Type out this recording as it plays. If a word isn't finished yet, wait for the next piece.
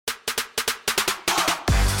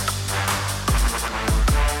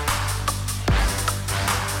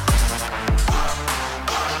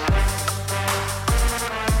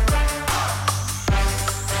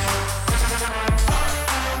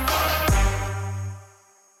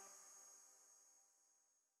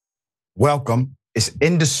Welcome. It's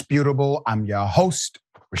indisputable. I'm your host,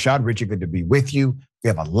 Rashad Richey. Good to be with you. We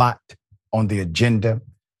have a lot on the agenda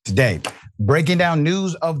today. Breaking down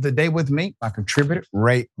news of the day with me, my contributor,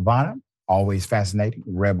 Ray Vanna. Always fascinating,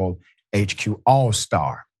 Rebel HQ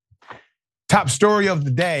All-Star. Top story of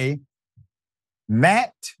the day,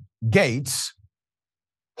 Matt Gaetz,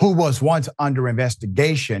 who was once under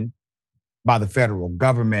investigation by the federal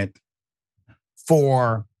government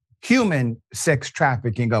for human sex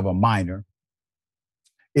trafficking of a minor.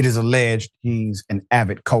 It is alleged he's an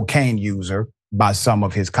avid cocaine user by some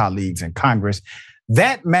of his colleagues in Congress.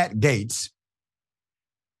 That Matt Gaetz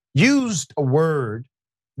used a word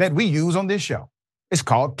that we use on this show. It's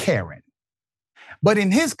called Karen. But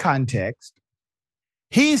in his context,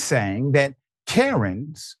 he's saying that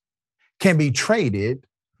Karens can be traded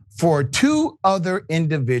for two other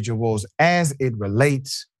individuals as it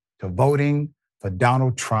relates to voting for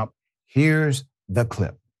Donald Trump. Here's the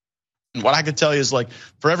clip. What I could tell you is, like,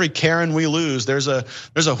 for every Karen we lose, there's a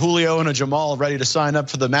Julio and a Jamal ready to sign up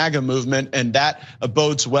for the MAGA movement, and that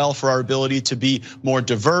bodes well for our ability to be more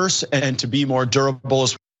diverse and to be more durable.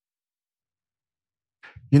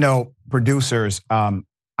 You know, producers, I'm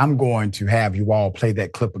going to have you all play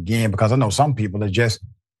that clip again because I know some people are just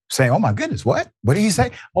saying, "Oh my goodness, what? What did he say?"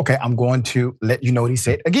 Okay, I'm going to let you know what he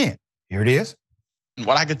said again. Here it is.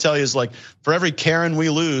 What I could tell you is, like, for every Karen we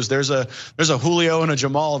lose, there's a Julio and a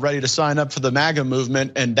Jamal ready to sign up for the MAGA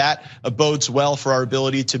movement, and that bodes well for our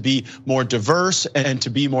ability to be more diverse and to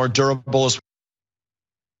be more durable.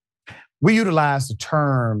 We utilize the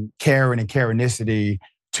term Karen and Karenicity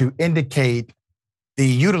to indicate the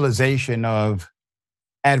utilization of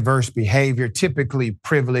adverse behavior, typically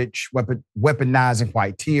privilege, weaponizing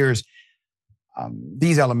white tears.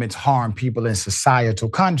 These elements harm people in societal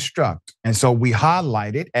construct. And so we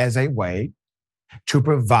highlight it as a way to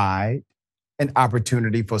provide an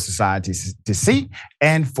opportunity for society to see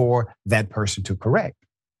and for that person to correct.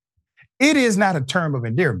 It is not a term of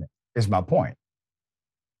endearment, is my point.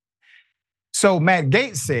 So Matt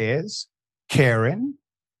Gaetz says Karen,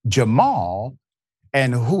 Jamal,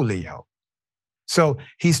 and Julio. So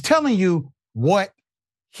he's telling you what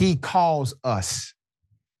he calls us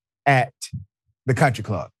at the country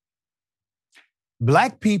club.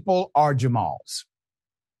 Black people are Jamals.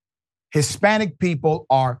 Hispanic people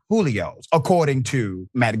are Julios, according to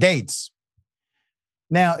Matt Gaetz.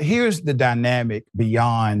 Now, here's the dynamic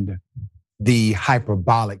beyond the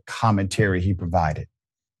hyperbolic commentary he provided.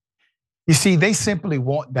 You see, they simply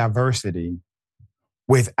want diversity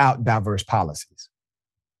without diverse policies.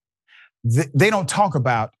 They don't talk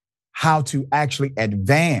about how to actually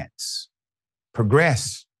advance,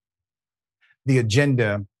 progress the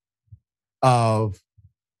agenda of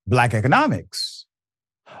Black economics,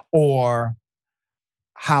 or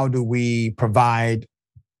how do we provide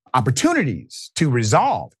opportunities to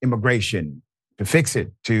resolve immigration, to fix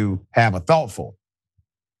it, to have a thoughtful,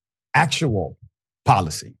 actual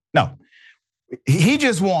policy. No, he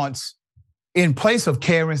just wants, in place of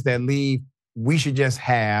Karens that leave, we should just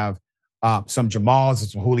have some Jamals and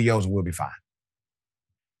some Julios and we'll be fine.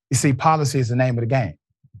 You see, policy is the name of the game.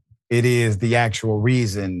 It is the actual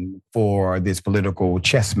reason for this political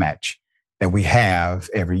chess match that we have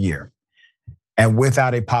every year. And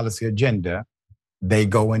without a policy agenda, they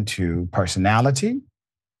go into personality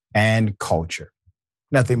and culture.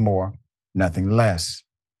 Nothing more, nothing less.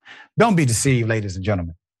 Don't be deceived, ladies and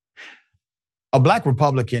gentlemen. A Black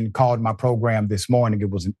Republican called my program this morning.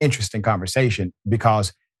 It was an interesting conversation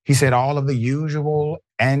because he said all of the usual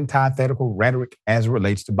antithetical rhetoric as it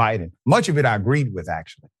relates to Biden. Much of it I agreed with,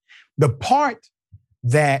 actually. The part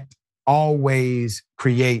that always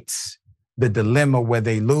creates the dilemma where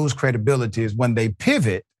they lose credibility is when they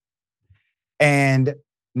pivot and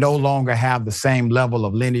no longer have the same level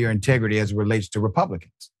of linear integrity as it relates to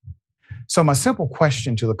Republicans. So my simple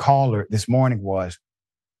question to the caller this morning was,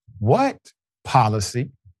 what policy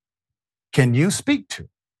can you speak to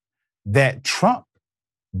that Trump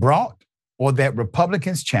brought or that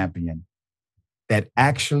Republicans champion that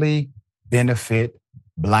actually benefit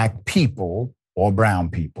Black people or brown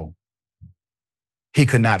people? He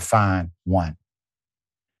could not find one.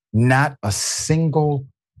 Not a single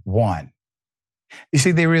one. You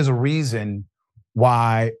see, there is a reason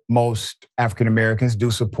why most African Americans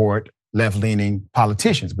do support left-leaning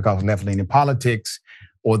politicians, because left-leaning politics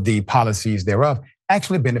or the policies thereof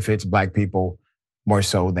actually benefits Black people more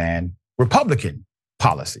so than Republican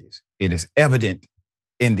policies. It is evident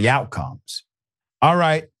in the outcomes. All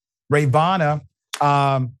right, Ray Vanna,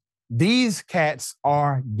 these cats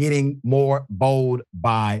are getting more bold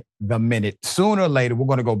by the minute. Sooner or later, we're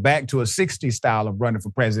going to go back to a 60s style of running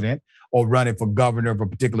for president or running for governor of a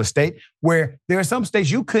particular state, where there are some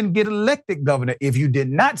states you couldn't get elected governor if you did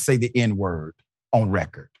not say the N word on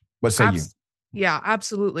record. What say you? Yeah,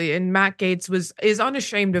 absolutely. And Matt Gaetz is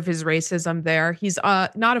unashamed of his racism there. He's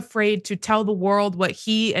not afraid to tell the world what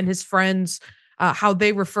he and his friends, how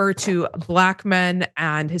they refer to Black men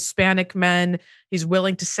and Hispanic men. He's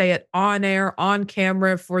willing to say it on air, on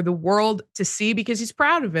camera for the world to see because he's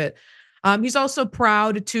proud of it. He's also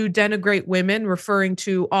proud to denigrate women, referring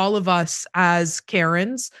to all of us as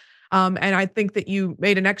Karens. And I think that you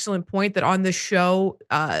made an excellent point that on this show,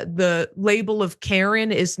 the label of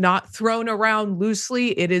Karen is not thrown around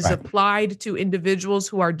loosely. It is applied to individuals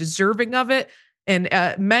who are deserving of it. And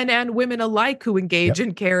men and women alike who engage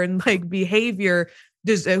in Karen-like behavior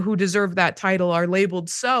who deserve that title are labeled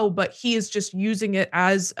so, but he is just using it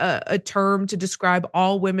as a term to describe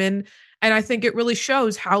all women. And I think it really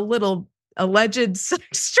shows how little alleged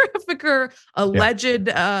sex trafficker,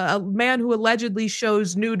 a man who allegedly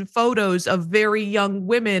shows nude photos of very young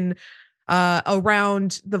women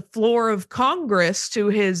around the floor of Congress to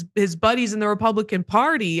his buddies in the Republican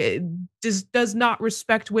Party. It does not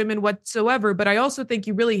respect women whatsoever. But I also think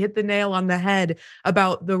you really hit the nail on the head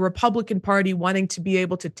about the Republican Party wanting to be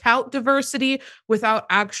able to tout diversity without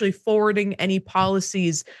actually forwarding any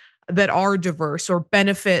policies that are diverse or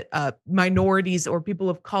benefit minorities or people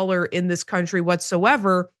of color in this country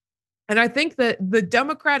whatsoever. And I think that the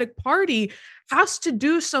Democratic Party has to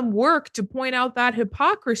do some work to point out that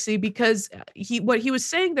hypocrisy, because what he was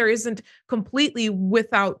saying there isn't completely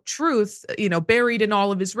without truth, buried in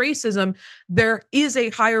all of his racism. There is a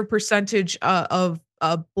higher percentage of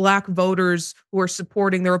Black voters who are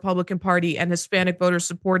supporting the Republican Party and Hispanic voters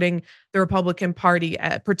supporting the Republican Party,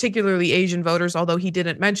 particularly Asian voters, although he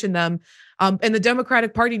didn't mention them. And the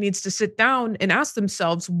Democratic Party needs to sit down and ask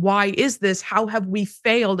themselves, why is this? How have we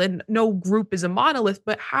failed? And no group is a monolith,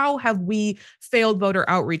 but how have we failed voter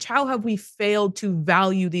outreach? How have we failed to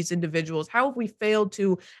value these individuals? How have we failed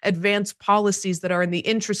to advance policies that are in the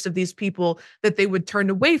interest of these people, that they would turn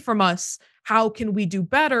away from us? How can we do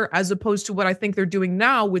better, as opposed to what I think they're doing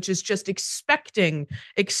now, which is just expecting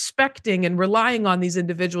and relying on these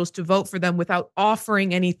individuals to vote for them without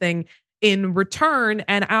offering anything in return.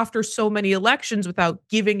 And after so many elections, without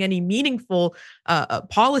giving any meaningful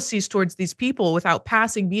policies towards these people, without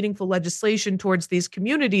passing meaningful legislation towards these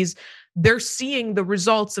communities, they're seeing the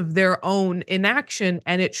results of their own inaction.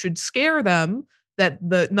 And it should scare them that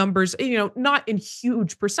the numbers, not in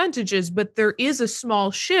huge percentages, but there is a small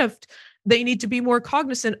shift. They need to be more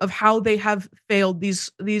cognizant of how they have failed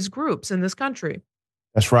these groups in this country.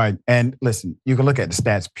 That's right. And listen, you can look at the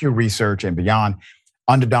stats, Pew Research and beyond.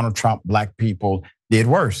 Under Donald Trump, Black people did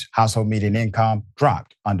worse. Household median income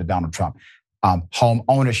dropped under Donald Trump. Home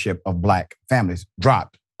ownership of Black families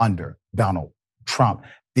dropped under Donald Trump.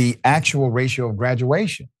 The actual ratio of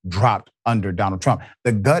graduation dropped under Donald Trump.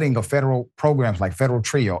 The gutting of federal programs like Federal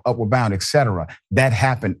Trio, Upward Bound, et cetera, that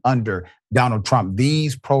happened under Donald Trump.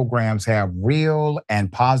 These programs have real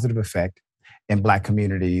and positive effect in Black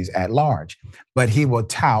communities at large. But he will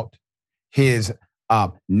tout his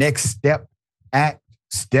Next Step Act,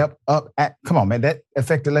 Step Up Act. Come on, man, that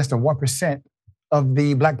affected less than 1% of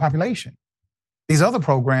the Black population. These other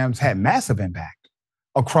programs had massive impact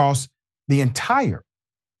across the entire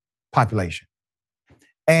population.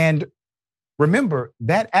 And remember,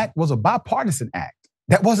 that act was a bipartisan act.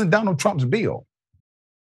 That wasn't Donald Trump's bill.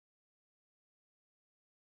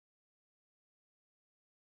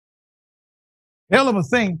 Hell of a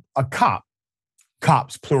thing, a cop,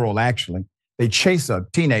 cops plural actually, they chase a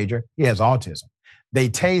teenager, he has autism. They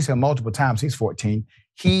tase him multiple times, he's 14.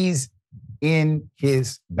 He's in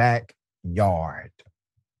his backyard.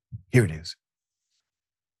 Here it is.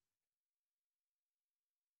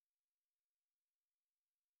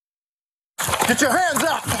 Get your hands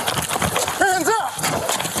up! Hands up!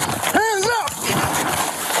 Hands up!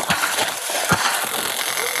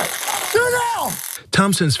 Do it now!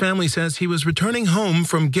 Thompson's family says he was returning home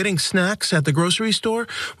from getting snacks at the grocery store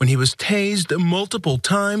when he was tased multiple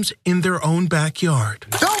times in their own backyard.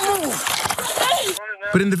 Don't move!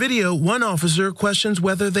 But in the video, one officer questions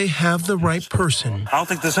whether they have the right person. I don't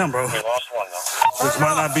think this him, bro. This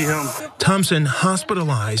might not be him. Thompson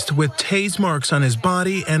hospitalized with tase marks on his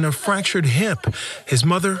body and a fractured hip. His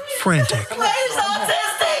mother frantic.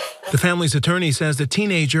 The family's attorney says the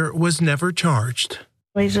teenager was never charged.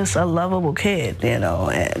 He's just a lovable kid, and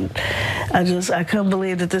I couldn't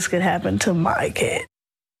believe that this could happen to my kid.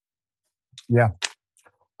 Yeah.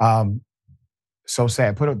 So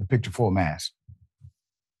sad. Put up the picture full mass.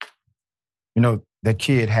 That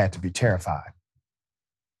kid had to be terrified.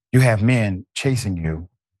 You have men chasing you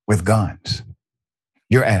with guns.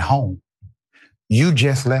 You're at home. You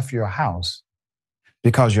just left your house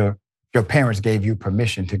because your parents gave you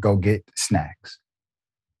permission to go get snacks.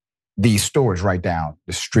 These stores right down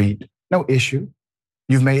the street, no issue.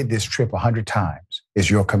 You've made this trip 100 times. It's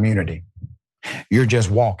your community. You're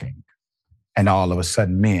just walking, and all of a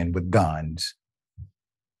sudden men with guns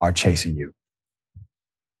are chasing you.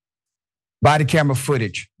 Body camera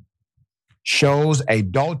footage shows a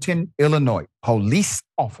Dalton, Illinois police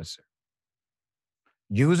officer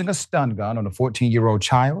using a stun gun on a 14-year-old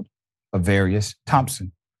child of Various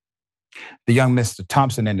Thompson. The young Mr.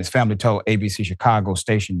 Thompson and his family told ABC Chicago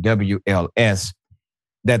station WLS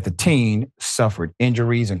that the teen suffered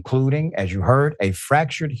injuries, including, as you heard, a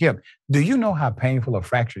fractured hip. Do you know how painful a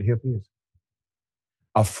fractured hip is?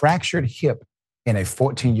 A fractured hip in a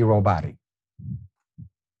 14-year-old body.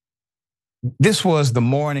 This was the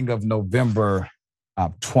morning of November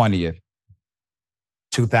 20th,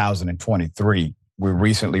 2023. We're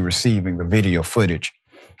recently receiving the video footage.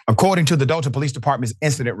 According to the Dalton Police Department's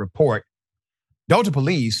incident report, Dalton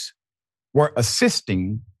police were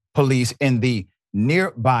assisting police in the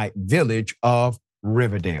nearby village of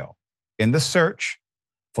Riverdale in the search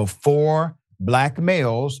for 4 black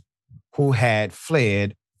males who had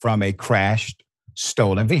fled from a crashed,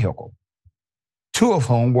 stolen vehicle, 2 of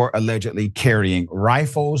whom were allegedly carrying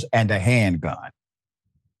rifles and a handgun.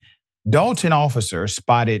 Dalton officers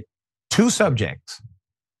spotted 2 subjects,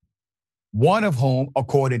 one of whom,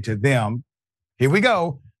 according to them, here we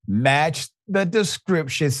go, matched the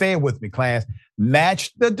description, say it with me, class,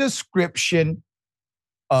 matched the description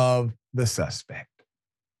of the suspect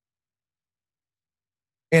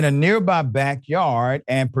in a nearby backyard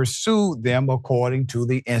and pursued them according to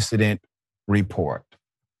the incident report.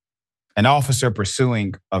 An officer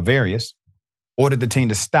pursuing Various ordered the teen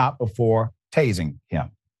to stop before tasing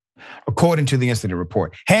him. According to the incident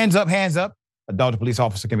report, hands up, hands up. A Dalton police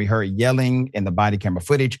officer can be heard yelling in the body camera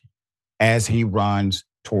footage as he runs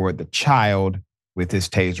toward the child with his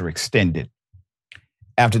taser extended.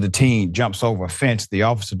 After the teen jumps over a fence, the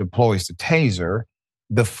officer deploys the taser,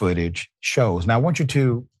 the footage shows. Now, I want you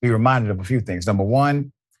to be reminded of a few things. Number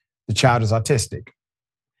 1, the child is autistic.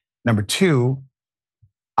 Number 2,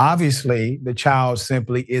 obviously, the child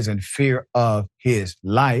simply is in fear of his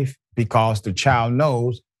life because the child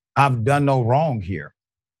knows I've done no wrong here.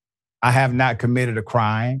 I have not committed a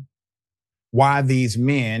crime. Why are these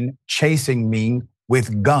men chasing me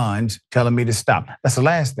with guns telling me to stop? That's the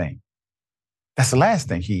last thing. That's the last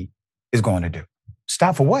thing he is going to do.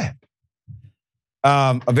 Stop for what?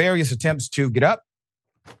 Various attempts to get up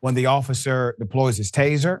when the officer deploys his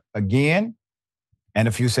taser again, and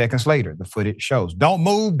a few seconds later, the footage shows, don't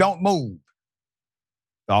move, don't move.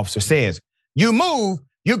 The officer says, you move,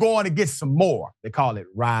 you're going to get some more. They call it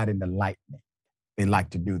riding the lightning. They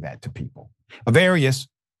like to do that to people. Various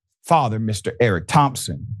father, Mr. Eric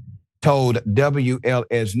Thompson, told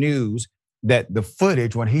WLS News that the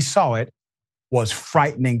footage, when he saw it, was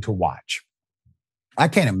frightening to watch. I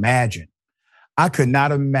can't imagine. I could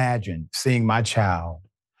not imagine seeing my child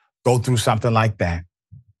go through something like that.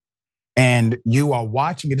 And you are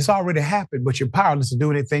watching it. It's already happened, but you're powerless to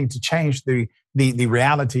do anything to change the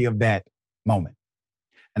reality of that moment.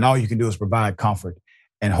 And all you can do is provide comfort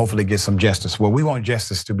and hopefully get some justice. Well, we want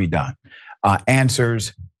justice to be done.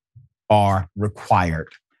 Answers are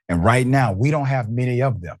required. And right now, we don't have many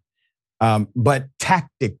of them. But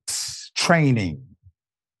tactics, training,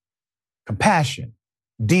 compassion,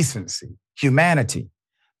 decency, humanity,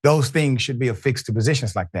 those things should be affixed to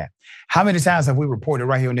positions like that. How many times have we reported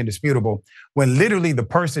right here in Indisputable when literally the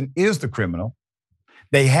person is the criminal,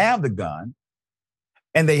 they have the gun,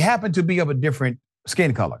 and they happen to be of a different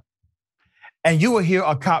skin color? And you will hear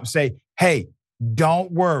a cop say, hey,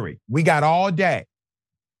 don't worry, we got all day.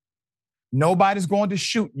 Nobody's going to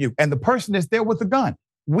shoot you. And the person is there with the gun.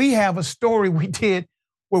 We have a story we did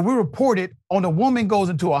where we reported on a woman goes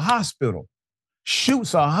into a hospital,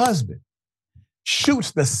 shoots her husband,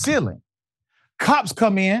 shoots the ceiling. Cops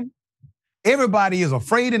come in. Everybody is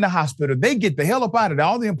afraid in the hospital. They get the hell up out of there.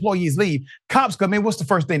 All the employees leave. Cops come in. What's the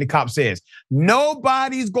first thing the cop says?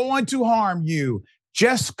 Nobody's going to harm you.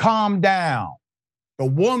 Just calm down. The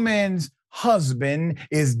woman's husband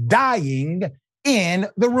is dying in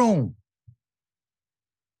the room,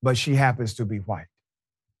 but she happens to be white.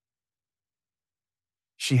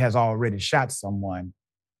 She has already shot someone,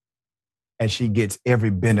 and she gets every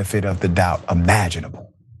benefit of the doubt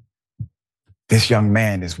imaginable. This young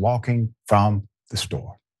man is walking from the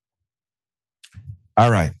store. All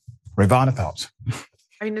right, Ravonna, thoughts?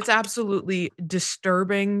 I mean, it's absolutely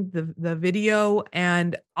disturbing, the video.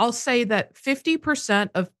 And I'll say that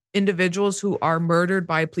 50% of individuals who are murdered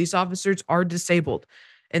by police officers are disabled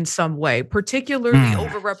in some way. Particularly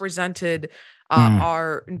overrepresented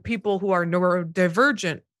are people who are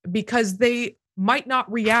neurodivergent, because they might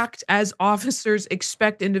not react as officers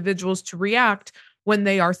expect individuals to react when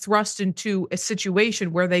they are thrust into a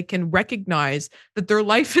situation where they can recognize that their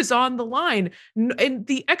life is on the line. And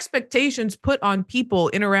the expectations put on people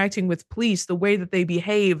interacting with police, the way that they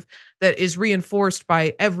behave, that is reinforced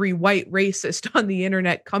by every white racist on the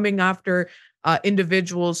internet coming after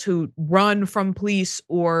individuals who run from police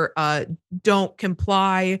or don't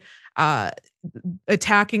comply,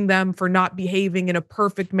 attacking them for not behaving in a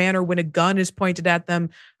perfect manner when a gun is pointed at them.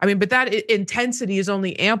 I mean, but that intensity is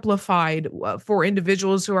only amplified for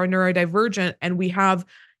individuals who are neurodivergent. And we have,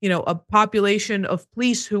 a population of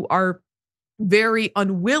police who are very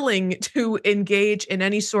unwilling to engage in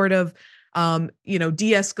any sort of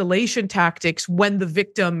de-escalation tactics when the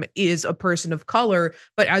victim is a person of color.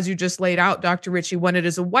 But as you just laid out, Dr. Ritchie, when it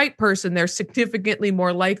is a white person, they're significantly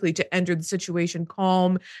more likely to enter the situation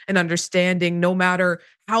calm and understanding, no matter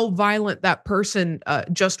how violent that person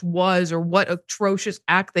just was or what atrocious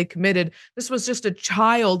act they committed. This was just a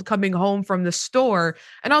child coming home from the store.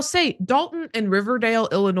 And I'll say Dalton and Riverdale,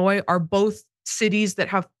 Illinois are both cities that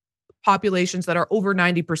have populations that are over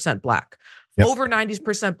 90% Black. Yep. Over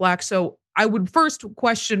 90% Black. So I would first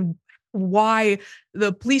question why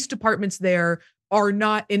the police departments there are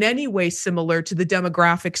not in any way similar to the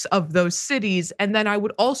demographics of those cities. And then I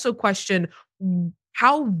would also question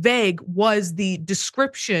how vague was the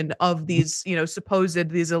description of these,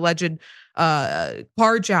 these alleged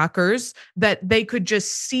carjackers, that they could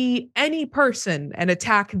just see any person and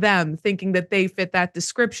attack them thinking that they fit that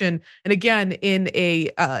description. And again, in a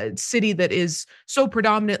city that is so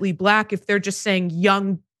predominantly Black, if they're just saying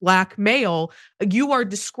young Black male, you are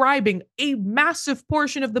describing a massive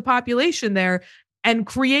portion of the population there and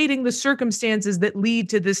creating the circumstances that lead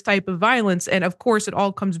to this type of violence. And of course, it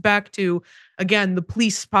all comes back to, again, the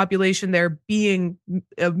police population there being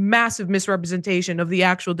a massive misrepresentation of the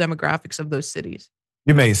actual demographics of those cities.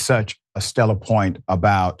 You made such a stellar point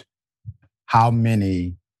about how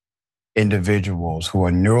many individuals who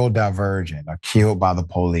are neurodivergent are killed by the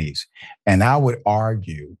police. And I would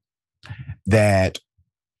argue that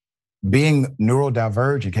being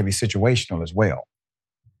neurodivergent can be situational as well.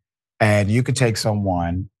 And you could take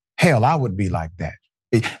someone, hell, I would be like that.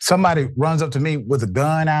 If somebody runs up to me with a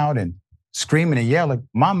gun out and screaming and yelling,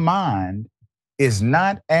 my mind is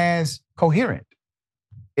not as coherent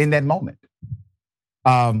in that moment.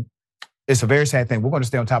 It's a very sad thing. We're going to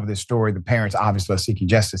stay on top of this story. The parents obviously are seeking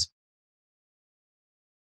justice.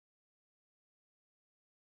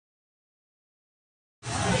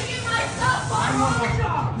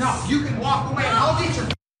 No, you can walk away and I'll get your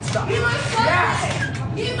stuff. He might stop. Yes.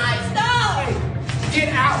 He might stop. Hey, get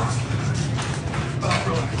out.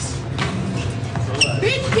 Relax.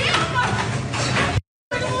 Bitch, get out.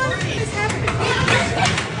 What is happening? No,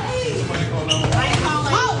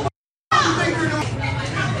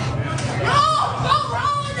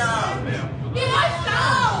 he might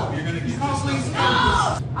stop. You're gonna call police. No.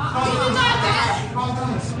 Give me my bag. Call the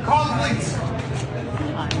police. Call the police.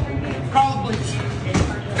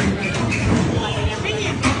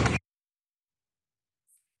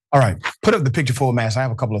 All right, put up the picture full mass. I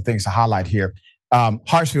have a couple of things to highlight here.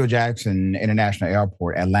 Hartsfield-Jackson International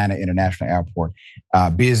Airport, Atlanta International Airport,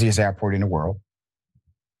 busiest airport in the world.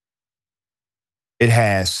 It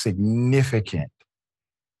has significant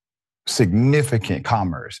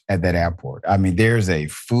commerce at that airport. I mean, there's a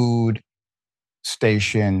food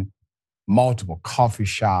station, multiple coffee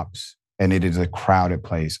shops, and it is a crowded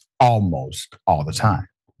place almost all the time.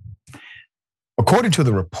 According to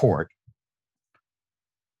the report,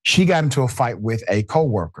 she got into a fight with a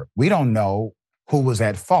coworker. We don't know who was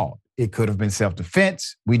at fault. It could have been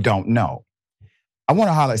self-defense. We don't know. I want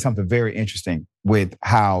to highlight something very interesting with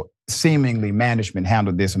how seemingly management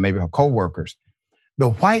handled this, and maybe her coworkers. The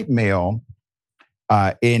white male,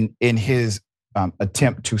 in his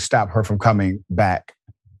attempt to stop her from coming back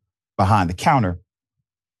behind the counter,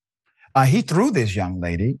 he threw this young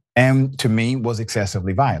lady, and to me was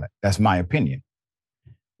excessively violent. That's my opinion.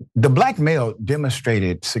 The black male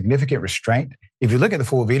demonstrated significant restraint. If you look at the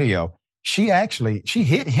full video, she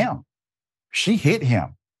hit him. She hit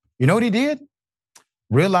him. You know what he did?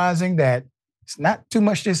 Realizing that it's not too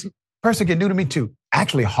much this person can do to me to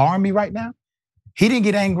actually harm me right now. He didn't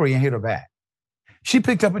get angry and hit her back. She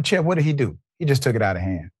picked up a chair. What did he do? He just took it out of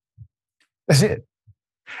hand. That's it.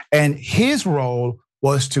 And his role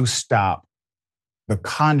was to stop the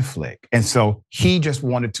conflict. And so he just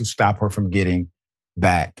wanted to stop her from getting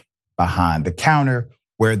back behind the counter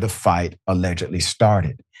where the fight allegedly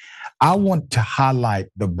started. I want to highlight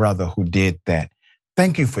the brother who did that.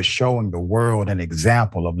 Thank you for showing the world an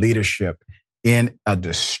example of leadership in a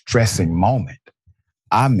distressing moment.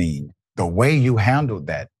 I mean, the way you handled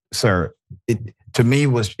that, sir, to me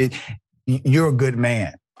you're a good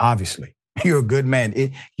man, obviously. You're a good man.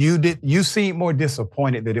 You seemed more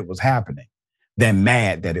disappointed that it was happening than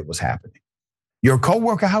mad that it was happening. Your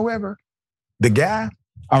coworker, however, the guy,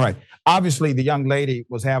 all right, obviously the young lady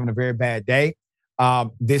was having a very bad day.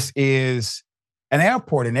 This is an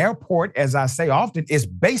airport. An airport, as I say often, is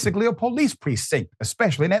basically a police precinct,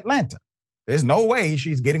 especially in Atlanta. There's no way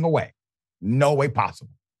she's getting away. No way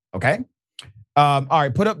possible, okay? All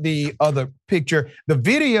right, put up the other picture. The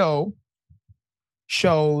video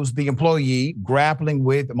shows the employee grappling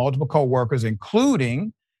with multiple coworkers,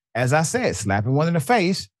 including, as I said, slapping one in the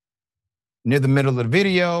face. Near the middle of the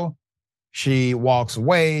video, she walks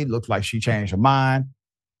away, looks like she changed her mind,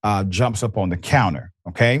 jumps up on the counter,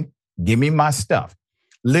 okay? Give me my stuff.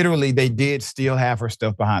 Literally, they did still have her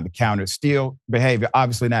stuff behind the counter. Still behavior,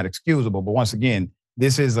 obviously not excusable, but once again,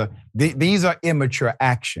 these are immature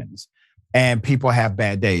actions, and people have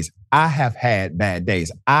bad days. I have had bad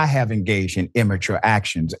days. I have engaged in immature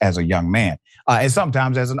actions as a young man, and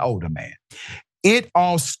sometimes as an older man. It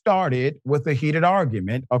all started with a heated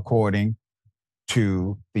argument, according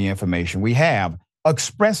to the information we have.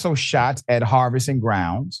 Espresso shots at Harvest and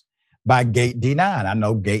Grounds by Gate D9. I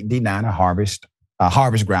know Gate D9 are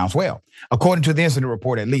Harvest Grounds well. According to the incident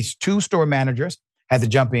report, at least 2 store managers had to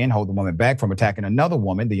jump in, hold the woman back from attacking another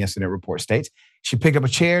woman, the incident report states. She picked up a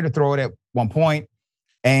chair to throw it at one point,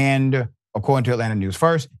 and according to Atlanta News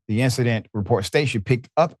First, the incident report states she picked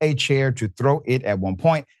up a chair to throw it at one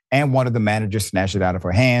point, and one of the managers snatched it out of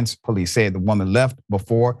her hands. Police said the woman left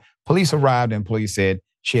before police arrived, and police said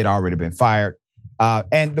she had already been fired.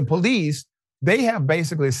 And the police, they have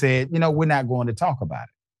basically said, we're not going to talk about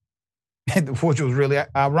it, which was really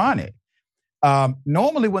ironic.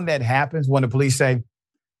 Normally when that happens, when the police say,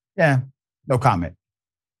 yeah, no comment,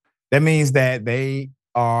 that means that they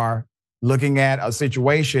are looking at a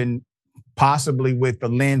situation possibly with the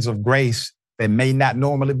lens of grace that may not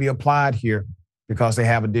normally be applied here because they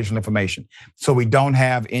have additional information. So we don't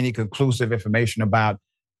have any conclusive information about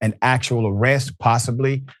an actual arrest.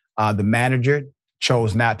 Possibly the manager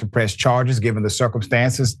chose not to press charges given the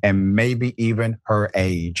circumstances and maybe even her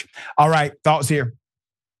age. All right, thoughts here?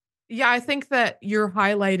 Yeah, I think that you're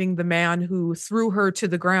highlighting the man who threw her to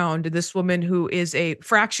the ground, this woman who is a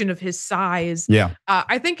fraction of his size. Yeah.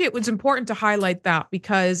 I think it was important to highlight that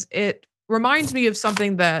because it reminds me of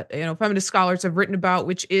something that, feminist scholars have written about,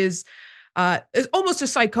 which is almost a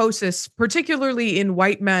psychosis, particularly in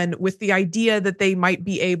white men, with the idea that they might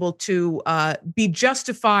be able to be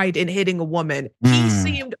justified in hitting a woman. He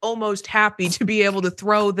seemed almost happy to be able to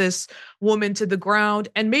throw this woman to the ground.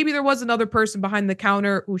 And maybe there was another person behind the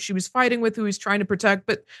counter who she was fighting with, who he's trying to protect.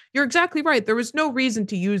 But you're exactly right. There was no reason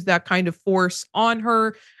to use that kind of force on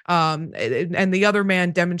her. And the other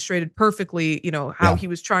man demonstrated perfectly, how he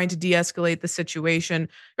was trying to de-escalate the situation.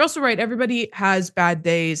 You're also right. Everybody has bad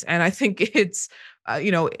days. And I think it's,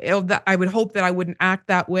 I would hope that I wouldn't act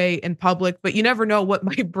that way in public, but you never know what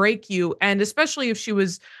might break you. And especially if she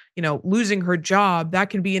was, losing her job,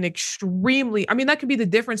 that can be that could be the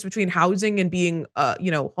difference between housing and being,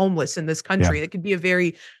 homeless in this country. It could be a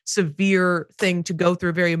very severe thing to go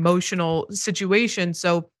through, a very emotional situation.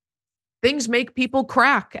 So things make people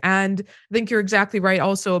crack. And I think you're exactly right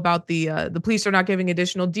also about the police are not giving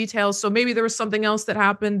additional details. So maybe there was something else that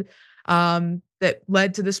happened that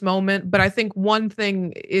led to this moment. But I think one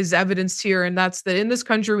thing is evidenced here, and that's that in this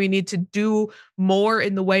country, we need to do more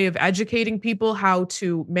in the way of educating people how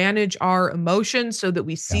to manage our emotions so that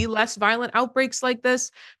we see less violent outbreaks like this,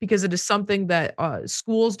 because it is something that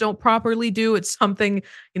schools don't properly do. It's something,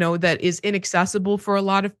 that is inaccessible for a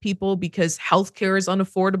lot of people because healthcare is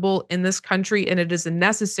unaffordable in this country, and it is a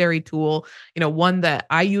necessary tool, one that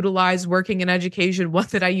I utilize working in education, one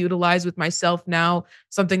that I utilize with myself now,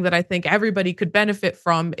 something that I think everybody could benefit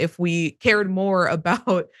from if we cared more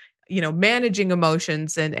about, managing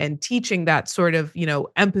emotions and teaching that sort of,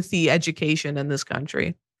 empathy education in this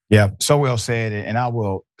country. Yeah, so well said. And I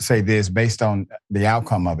will say this based on the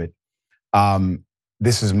outcome of it.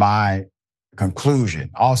 This is my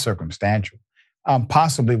conclusion, all circumstantial.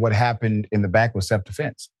 Possibly what happened in the back was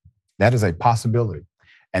self-defense. That is a possibility.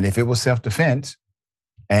 And if it was self-defense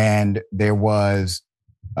and there was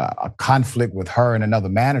a conflict with her and another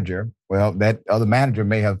manager, well, that other manager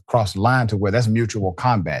may have crossed the line to where that's mutual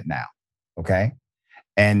combat now, okay?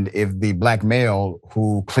 And if the black male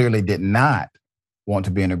who clearly did not want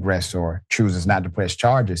to be an aggressor chooses not to press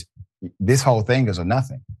charges, this whole thing is a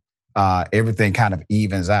nothing. everything kind of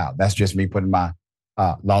evens out. That's just me putting my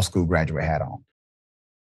law school graduate hat on.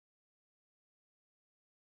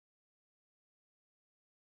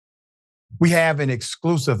 We have an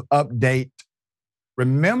exclusive update.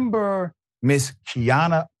 Remember Miss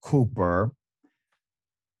Kiana Cooper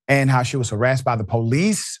and how she was harassed by the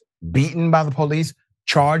police, beaten by the police,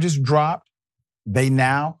 charges dropped. They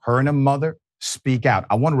now, her and her mother, speak out.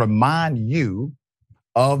 I want to remind you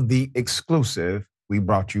of the exclusive we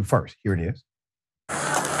brought you first. Here it is.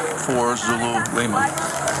 For Zulu Lima.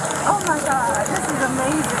 Oh my God, this is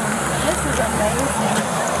amazing. This is amazing.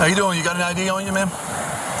 How you doing? You got an ID on you, ma'am?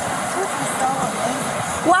 This is so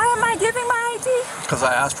amazing. Why am I giving my ID? Because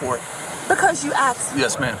I asked for it. Because you asked.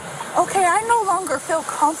 Yes, ma'am. Okay, I no longer feel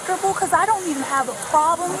comfortable because I don't even have a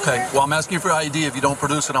problem Okay, here. well, I'm asking you for ID. If you don't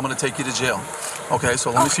produce it, I'm going to take you to jail. Okay,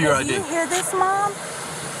 so let me see your ID. Do you hear this, Mom?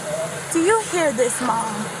 Do you hear this, Mom?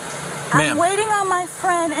 Ma'am. I'm waiting on my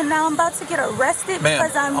friend, and now I'm about to get arrested Ma'am,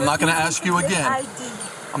 because I'm not going to refusing ask you to give again. ID.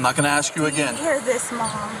 I'm not going to ask you again. Do you hear this,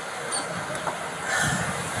 Mom?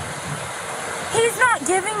 He's not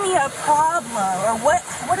giving me a problem, or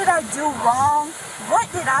what did I do wrong? What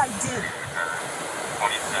did I do?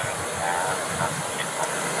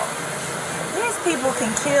 These people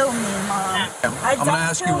can kill me, Mom. I'm going to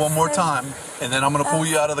ask you one more time, and then I'm going to pull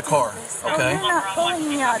you out of the car, okay? You're not pulling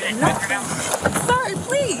me out of nothing. Sorry,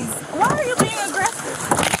 please. Why are you being aggressive?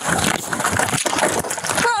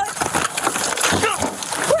 Well,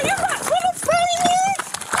 you're not going to fight me?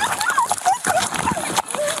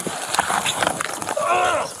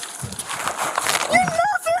 You're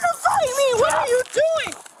not going to fight me. What are you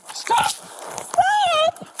doing? Stop.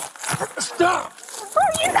 Stop. Stop. Bro,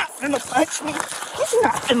 you're not going to punch me. You're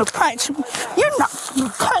not going to punch me. You're not going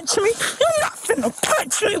to punch me. You're not going to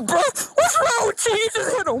punch me, bro. What's wrong with you? You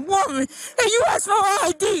just hit a woman and you asked for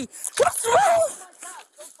ID. What's wrong?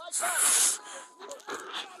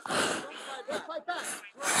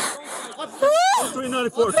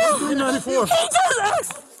 394. 394. He just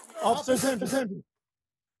asked. Officer's empty.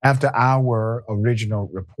 After our original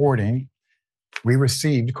reporting, we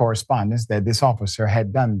received correspondence that this officer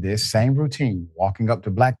had done this same routine, walking up to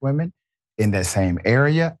Black women in that same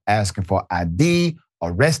area, asking for ID,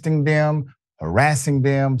 arresting them, harassing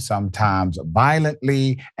them, sometimes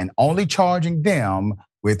violently, and only charging them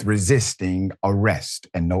with resisting arrest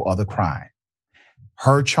and no other crime.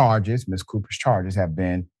 Her charges, Ms. Cooper's charges, have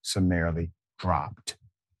been summarily dropped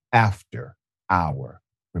after our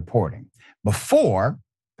reporting. Before,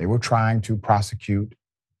 they were trying to prosecute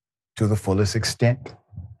to the fullest extent.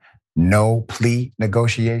 No plea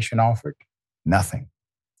negotiation offered, nothing.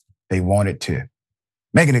 They wanted to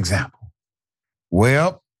make an example.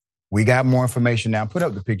 Well, we got more information now. Put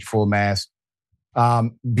up the picture full mass.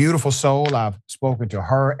 Beautiful soul. I've spoken to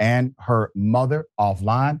her and her mother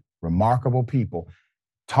offline. Remarkable people.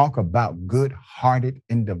 Talk about good-hearted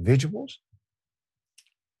individuals.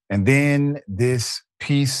 And then this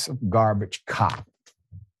piece of garbage cop.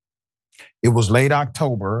 It was late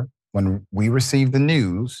October when we received the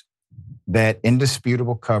news that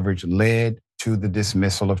indisputable coverage led to the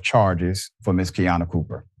dismissal of charges for Ms. Kiana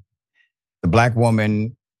Cooper. The Black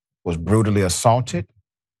woman was brutally assaulted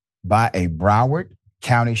by a Broward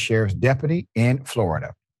County Sheriff's deputy in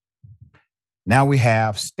Florida. Now we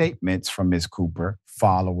have statements from Ms. Cooper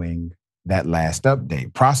following that last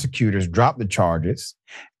update. Prosecutors dropped the charges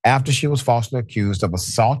after she was falsely accused of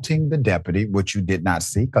assaulting the deputy, which you did not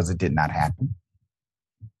see because it did not happen,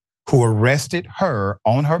 who arrested her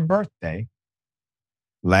on her birthday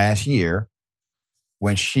last year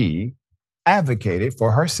when she advocated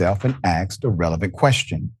for herself and asked a relevant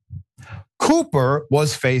question. Cooper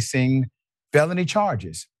was facing felony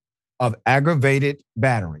charges of aggravated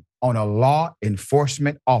battery on a law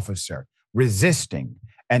enforcement officer, resisting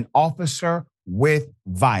an officer with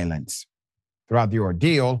violence. Throughout the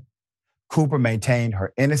ordeal, Cooper maintained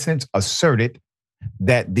her innocence, asserted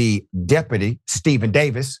that the deputy, Stephen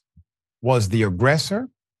Davis, was the aggressor,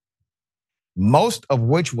 most of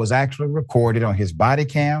which was actually recorded on his body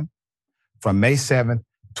cam. From May 7th,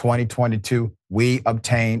 2022, we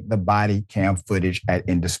obtained the body cam footage at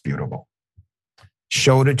Indisputable.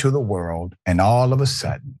 Showed it to the world, and all of a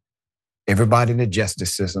sudden, everybody in the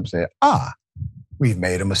justice system said, we've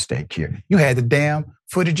made a mistake here. You had the damn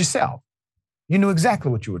footage yourself. You knew exactly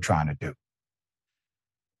what you were trying to do.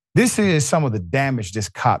 This is some of the damage this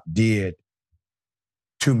cop did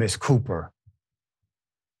to Miss Cooper.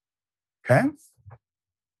 Okay?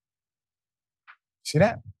 See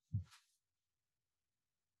that?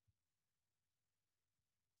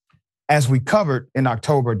 As we covered in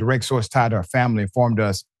October, a direct source tied to her family informed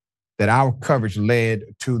us that our coverage led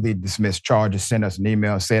to the dismissed charges sent us an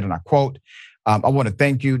email, said, and I quote, I want to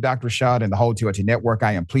thank you, Dr. Rashad, and the whole TRT network.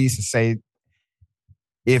 I am pleased to say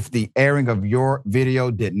if the airing of your video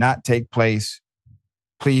did not take place,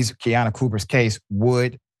 please, Kiana Cooper's case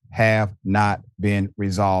would have not been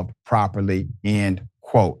resolved properly, end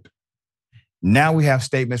quote. Now we have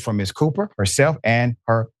statements from Ms. Cooper herself and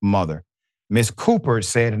her mother. Ms. Cooper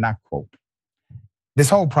said, and I quote, this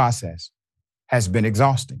whole process has been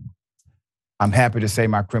exhausting. I'm happy to say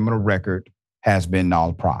my criminal record has been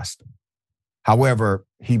null-prost. However,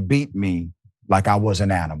 he beat me like I was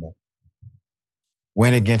an animal,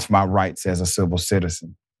 went against my rights as a civil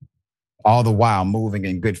citizen, all the while moving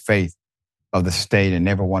in good faith of the state, and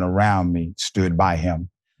everyone around me stood by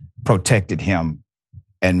him, protected him,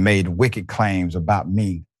 and made wicked claims about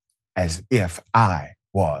me as if I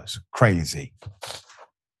was crazy.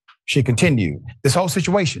 She continued, this whole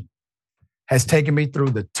situation has taken me through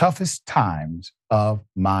the toughest times of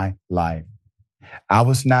my life. I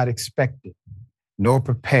was not expected nor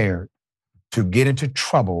prepared to get into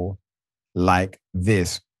trouble like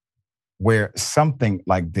this, where something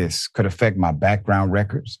like this could affect my background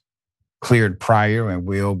records, cleared prior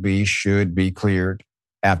and should be cleared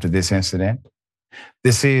after this incident.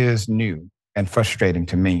 This is new and frustrating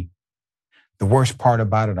to me. The worst part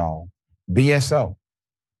about it all, BSO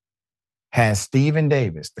has Stephen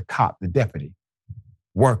Davis, the cop, the deputy,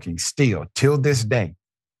 working still till this day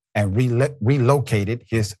and relocated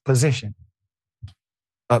his position.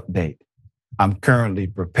 Update. I'm currently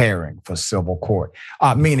preparing for civil court,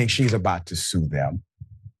 meaning she's about to sue them.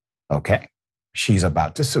 Okay, she's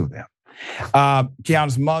about to sue them.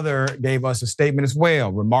 Kiana's mother gave us a statement as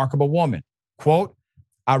well. Remarkable woman. Quote,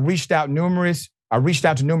 I reached out to numerous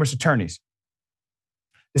attorneys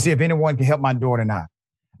to see if anyone can help my daughter and I.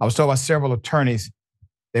 I was told by several attorneys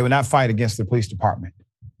they would not fight against the police department.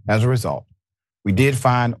 As a result, we did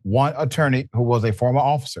find one attorney who was a former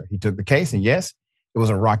officer. He took the case, and yes, it was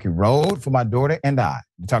a rocky road for my daughter and I.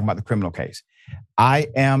 We're talking about the criminal case. I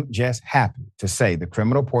am just happy to say the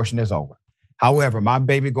criminal portion is over. However, my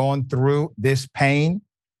baby going through this pain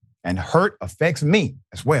and hurt affects me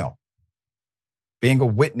as well. Being a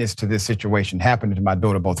witness to this situation happening to my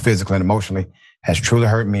daughter, both physically and emotionally, has truly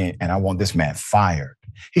hurt me, and I want this man fired.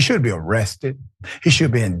 He should be arrested. He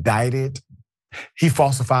should be indicted. He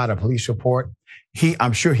falsified a police report.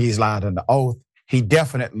 I'm sure he's lied under oath. He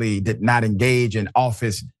definitely did not engage in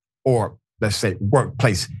office or, let's say,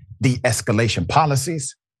 workplace de-escalation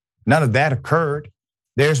policies. None of that occurred.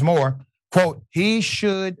 There's more. Quote, he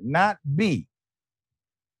should not be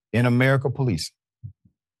in America policing.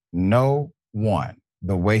 No one,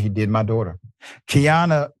 the way he did my daughter.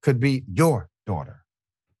 Kiana could be your daughter,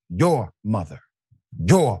 your mother,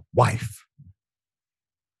 your wife,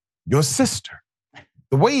 your sister.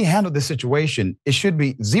 The way he handled this situation, it should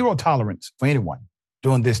be zero tolerance for anyone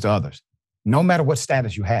doing this to others, no matter what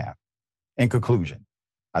status you have. In conclusion,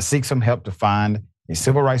 I seek some help to find a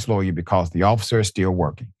civil rights lawyer because the officer is still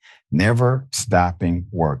working, never stopping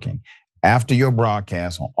working. After your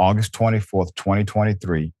broadcast on August 24th,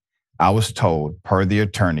 2023, I was told, per the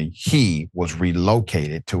attorney, he was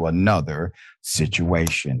relocated to another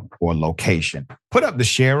situation or location. Put up the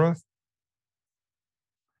sheriff.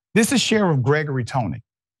 This is Sheriff Gregory Tony.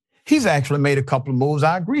 He's actually made a couple of moves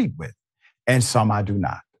I agreed with, and some I do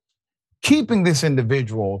not. Keeping this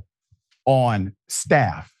individual on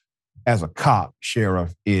staff as a cop,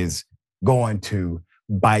 sheriff, is going to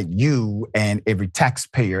bite you and every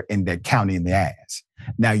taxpayer in that county in the ass.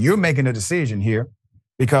 Now, you're making a decision here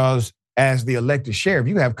because as the elected sheriff,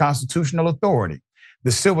 you have constitutional authority.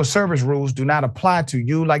 The civil service rules do not apply to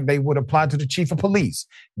you like they would apply to the chief of police.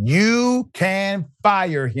 You can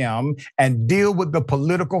fire him and deal with the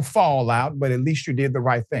political fallout, but at least you did the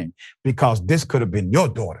right thing because this could have been your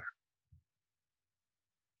daughter,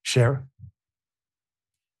 Sheriff.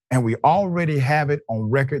 And we already have it on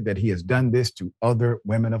record that he has done this to other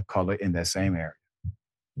women of color in that same area.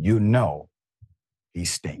 You know he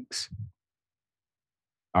stinks.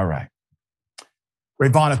 All right.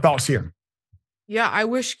 Rayvana, thoughts here? Yeah, I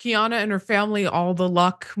wish Kiana and her family all the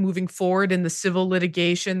luck moving forward in the civil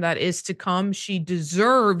litigation that is to come. She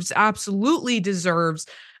absolutely deserves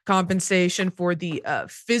compensation for the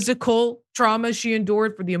physical trauma she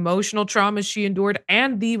endured, for the emotional trauma she endured,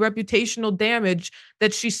 and the reputational damage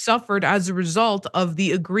that she suffered as a result of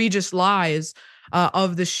the egregious lies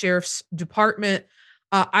of the sheriff's department.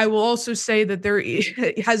 I will also say that there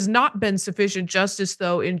has not been sufficient justice,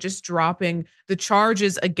 though, in just dropping the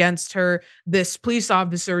charges against her. This police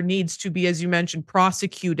officer needs to be, as you mentioned,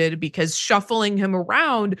 prosecuted, because shuffling him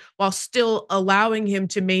around while still allowing him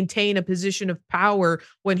to maintain a position of power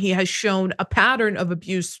when he has shown a pattern of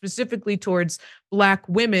abuse specifically towards Black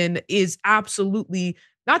women is absolutely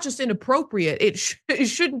not just inappropriate. It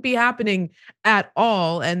shouldn't be happening at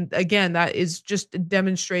all. And again, that is just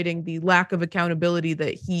demonstrating the lack of accountability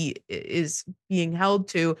that he is being held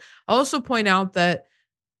to. I'll also point out that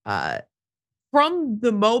uh, from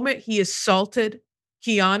the moment he assaulted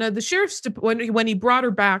Kiana, the when he brought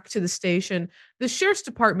her back to the station, the sheriff's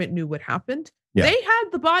department knew what happened. Yeah. They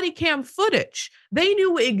had the body cam footage. They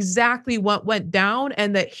knew exactly what went down,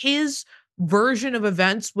 and that his version of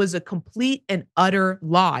events was a complete and utter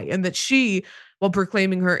lie, and that she, while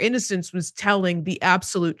proclaiming her innocence, was telling the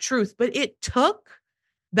absolute truth. But it took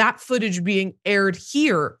that footage being aired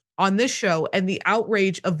here on this show and the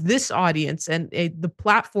outrage of this audience and the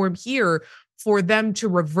platform here for them to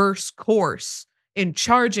reverse course in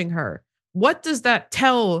charging her. What does that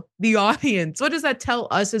tell the audience? What does that tell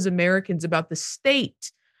us as Americans about the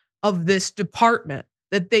state of this department?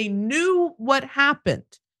 That they knew what happened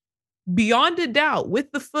beyond a doubt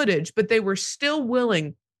with the footage, but they were still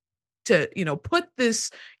willing to, put this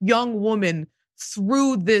young woman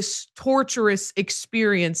through this torturous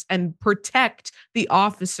experience and protect the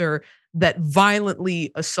officer that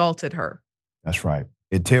violently assaulted her. That's right.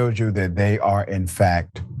 It tells you that they are, in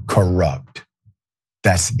fact, corrupt.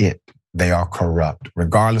 That's it. They are corrupt.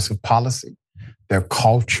 Regardless of policy, their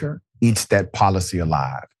culture eats that policy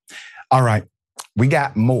alive. All right, we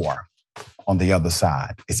got more on the other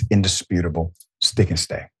side. It's indisputable. Stick and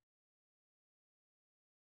stay.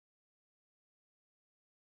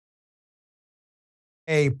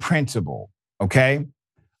 A principal, okay?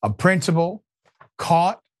 A principal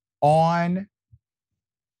caught on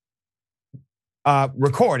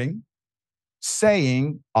recording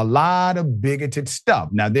saying a lot of bigoted stuff.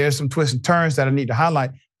 Now, there's some twists and turns that I need to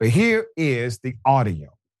highlight, but here is the audio.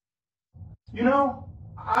 You know,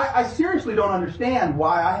 I seriously don't understand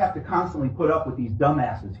why I have to constantly put up with these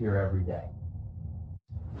dumbasses here every day.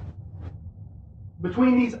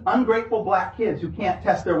 Between these ungrateful Black kids who can't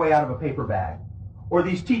test their way out of a paper bag, or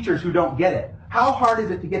these teachers who don't get it, how hard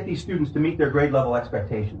is it to get these students to meet their grade level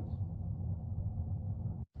expectations?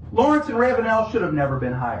 Lawrence and Ravenel should have never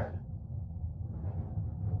been hired.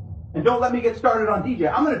 And don't let me get started on DJ.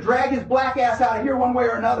 I'm going to drag his black ass out of here one way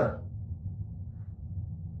or another.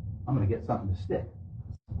 I'm going to get something to stick.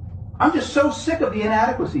 I'm just so sick of the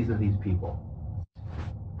inadequacies of these people.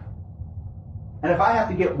 And if I have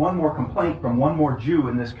to get one more complaint from one more Jew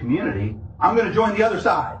in this community, I'm going to join the other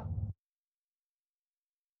side.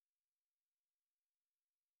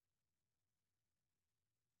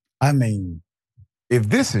 I mean, if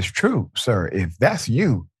this is true, sir, if that's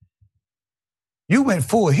you, you went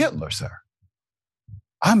full Hitler, sir.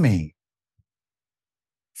 I mean,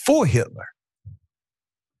 full Hitler.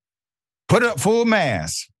 Put up full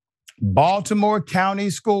mass. Baltimore County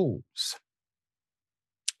Schools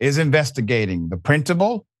is investigating the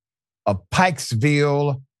principal of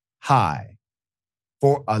Pikesville High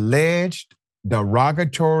for alleged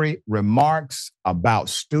derogatory remarks about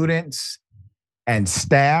students and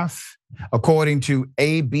staff, according to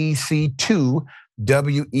ABC2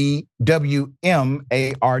 WEWMAR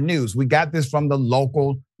News. We got this from the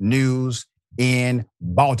local news in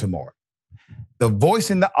Baltimore. The voice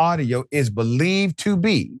in the audio is believed to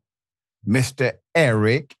be Mr.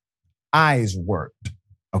 Eric Eisworth,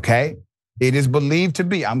 okay? It is believed to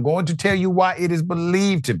be. I'm going to tell you why it is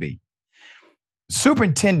believed to be.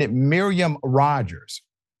 Superintendent Miriam Rogers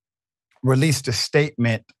released a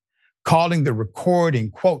statement calling the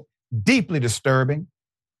recording, quote, deeply disturbing.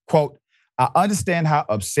 Quote, I understand how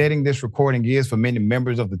upsetting this recording is for many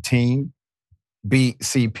members of the Team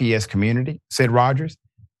BCPS community, said Rogers.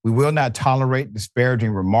 We will not tolerate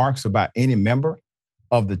disparaging remarks about any member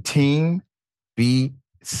of the Team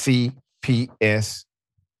BCPS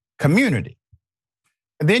community.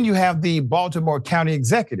 And then you have the Baltimore County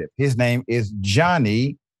Executive. His name is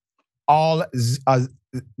Johnny Olszewski,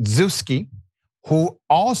 who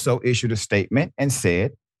also issued a statement and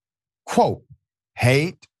said, quote,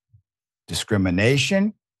 hate,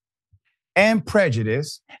 discrimination, and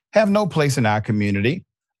prejudice have no place in our community,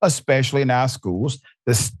 especially in our schools.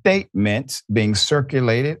 The statements being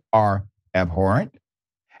circulated are abhorrent,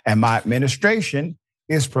 and my administration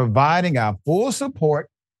is providing our full support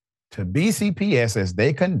to BCPS as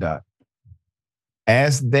they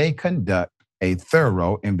conduct a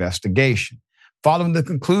thorough investigation. Following the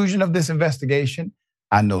conclusion of this investigation,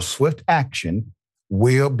 I know swift action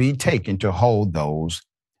will be taken to hold those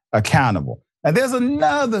accountable. Now, there's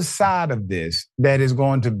another side of this that is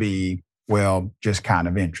going to be, well, just kind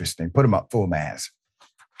of interesting. Put them up full mass.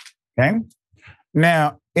 Okay.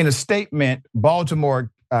 Now, in a statement,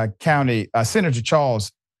 Baltimore County Senator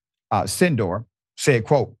Charles Sindor said,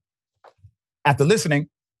 quote, after listening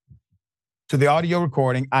to the audio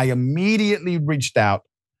recording, I immediately reached out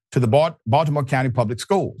to the Baltimore County Public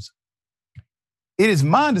Schools. It is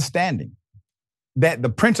my understanding that the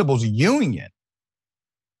principals union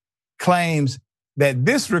claims that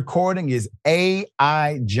this recording is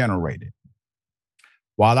AI generated.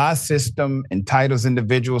 While our system entitles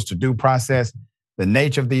individuals to due process, the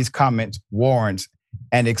nature of these comments warrants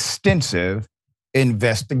an extensive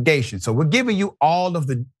investigation. So we're giving you all of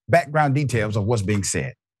the background details of what's being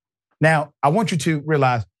said. Now, I want you to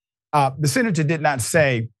realize the senator did not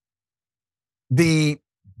say the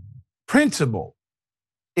principal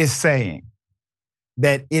is saying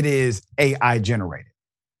that it is AI generated.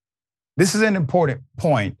 This is an important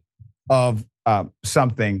point of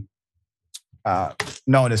something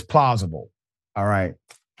known as plausible. All right,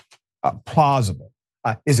 plausible.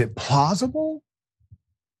 Is it plausible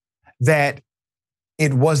that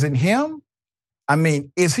it wasn't him? I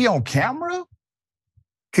mean, is he on camera?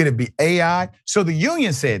 Could it be AI? So the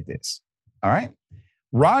union said this, all right?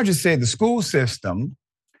 Rogers said the school system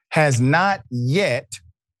has not yet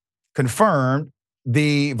confirmed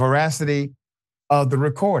the veracity of the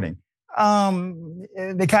recording.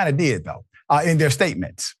 They kind of did, though, in their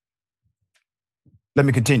statements. Let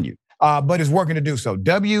me continue. But it's working to do so.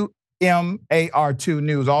 WMAR2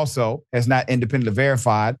 News also has not independently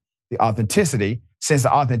verified the authenticity. Since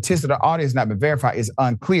the authenticity of the audio has not been verified, it's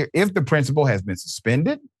unclear if the principal has been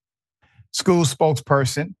suspended. School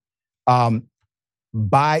spokesperson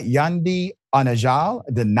Bayandi Anajal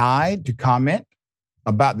denied to comment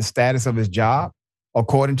about the status of his job,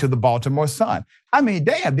 according to the Baltimore Sun. I mean,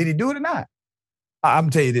 damn, did he do it or not? I'm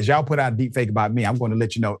telling you this, y'all put out a deep fake about me. I'm going to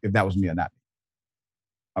let you know if that was me or not.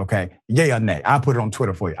 Okay, yay or nay. I'll put it on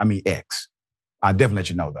Twitter for you. I mean, X. I'll definitely let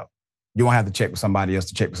you know, though. You won't have to check with somebody else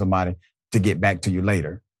to check with somebody to get back to you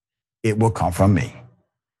later. It will come from me.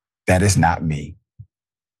 That is not me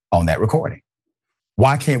on that recording.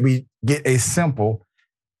 Why can't we get a simple,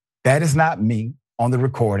 that is not me on the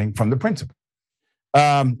recording from the principal?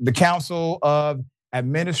 The Council of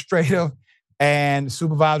Administrative and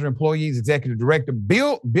Supervisory Employees Executive Director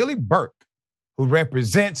Billy Burke, who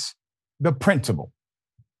represents the principal,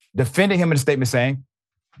 defended him in a statement saying,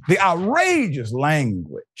 the outrageous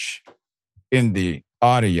language in the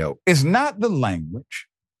audio is not the language,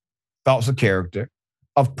 thoughts of character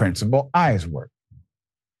of Principal Eisworth.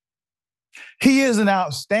 He is an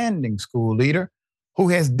outstanding school leader who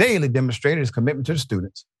has daily demonstrated his commitment to the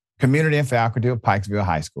students, community, and faculty of Pikesville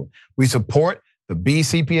High School. We support the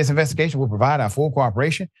BCPS investigation. We'll provide our full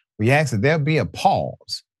cooperation. We ask that there be a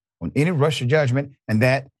pause on any rush to judgment and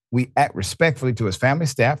that we act respectfully to his family,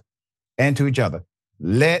 staff, and to each other.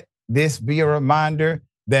 Let this be a reminder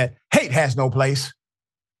that hate has no place.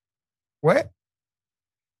 What?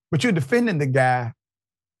 But you're defending the guy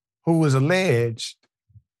who was alleged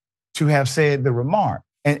to have said the remark.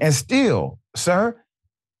 And still, sir,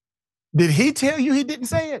 did he tell you he didn't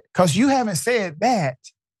say it? Because you haven't said that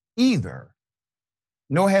either.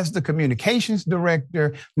 Nor has the communications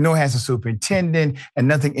director, nor has the superintendent, and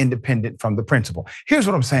nothing independent from the principal. Here's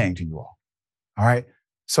what I'm saying to you all right?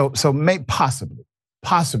 So may possibly,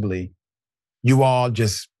 you all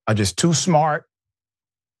are just too smart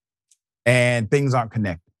and things aren't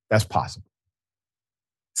connected. That's possible.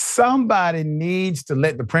 Somebody needs to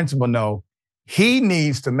let the principal know he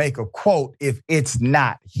needs to make a quote if it's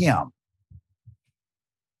not him.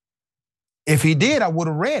 If he did, I would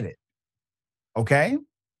have read it. Okay?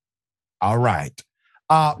 All right.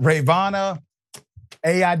 Ravana,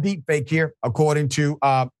 AI deepfake here, according to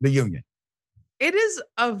the union. It is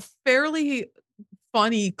a fairly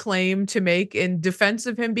funny claim to make in defense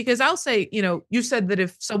of him, because I'll say, you said that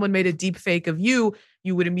if someone made a deep fake of you,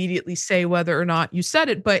 you would immediately say whether or not you said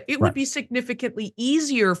it, but it would be significantly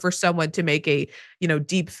easier for someone to make a,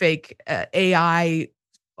 deep fake AI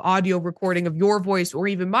audio recording of your voice or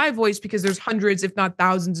even my voice, because there's hundreds, if not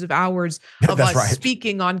thousands of hours of us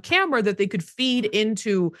speaking on camera that they could feed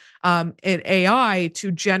into an AI to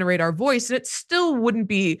generate our voice. And it still wouldn't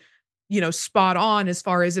be spot on as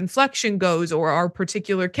far as inflection goes or our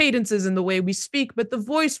particular cadences in the way we speak, but the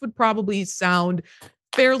voice would probably sound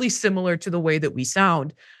fairly similar to the way that we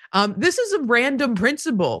sound. This is a random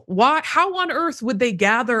principle. How on earth would they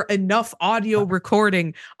gather enough audio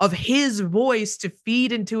recording of his voice to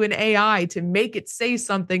feed into an AI to make it say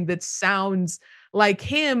something that sounds like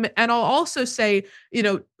him. And I'll also say,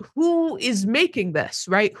 who is making this,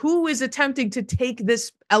 right? Who is attempting to take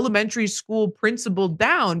this elementary school principal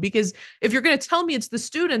down? Because if you're going to tell me it's the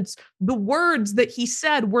students, the words that he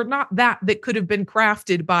said were not that could have been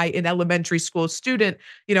crafted by an elementary school student.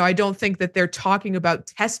 I don't think that they're talking about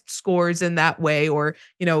test scores in that way, or,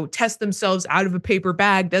 test themselves out of a paper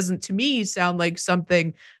bag doesn't to me sound like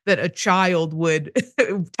something that a child would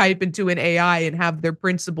type into an AI and have their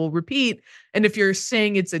principal repeat. And if you're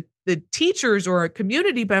saying it's the teachers or a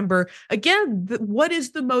community member, again, what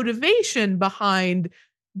is the motivation behind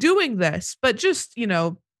doing this? But just,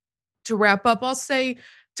 to wrap up, I'll say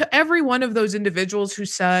to every one of those individuals who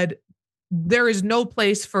said there is no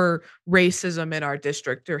place for racism in our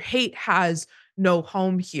district, or hate has no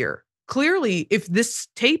home here. Clearly, if this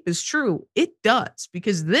tape is true, it does,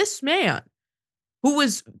 because this man, who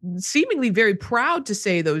was seemingly very proud to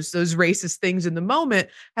say those racist things in the moment,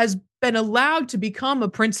 has been allowed to become a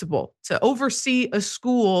principal, to oversee a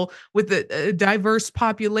school with a diverse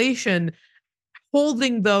population,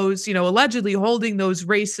 holding those, allegedly holding those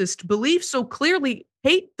racist beliefs. So clearly,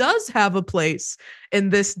 hate does have a place in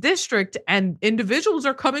this district, and individuals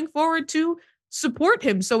are coming forward to support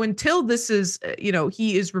him. So until this is,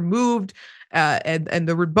 he is removed, and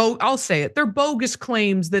I'll say it, their bogus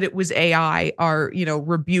claims that it was AI are,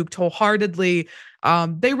 rebuked wholeheartedly.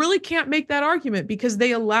 They really can't make that argument, because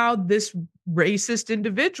they allowed this racist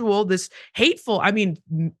individual, this hateful,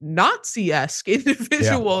 Nazi-esque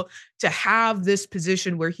individual, to have this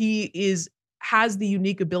position where he has the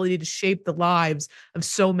unique ability to shape the lives of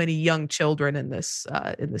so many young children in this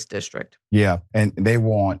district. Yeah, and they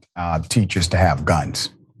want teachers to have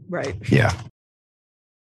guns. Right. Yeah.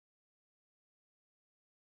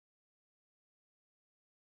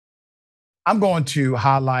 I'm going to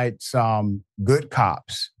highlight some good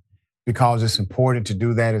cops, because it's important to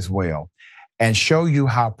do that as well, and show you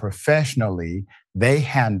how professionally they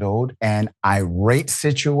handled an irate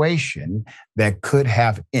situation that could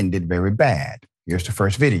have ended very bad. Here's the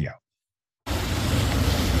first video.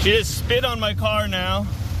 She just spit on my car now.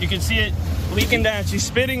 You can see it leaking down. She's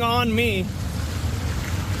spitting on me.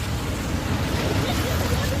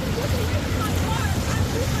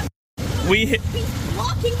 He's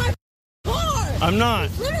blocking my car. I'm not.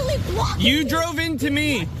 He's literally blocking. You drove into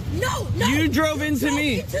me. No. You drove into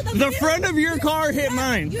me. The front of your car hit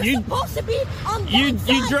mine. You're supposed to be on that you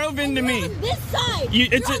side. drove into me. On this side.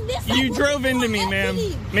 You drove into me, ma'am.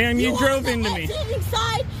 Ma'am, you drove into me.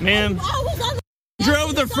 Ma'am,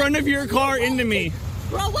 drove the front of your car into me.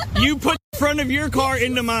 Bro, what the You put the front of your car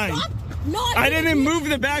into mine. No, I didn't move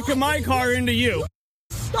the back of my car into you.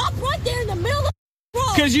 Stop right there in the middle of the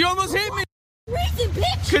road. Because you almost hit me. Reason,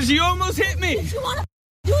 bitch. Because you almost hit me. If you want to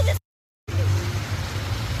do this.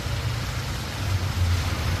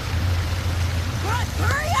 Bro,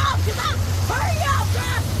 hurry up. Hurry up, bro.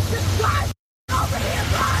 Just drive over here,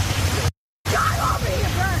 bro. Drive over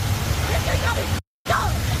here, bro.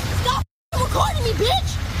 Stop recording me, bitch.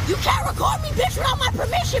 You can't record me, bitch, without my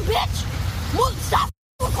permission, bitch. Stop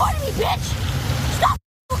recording me, bitch. Stop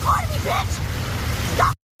recording me, bitch.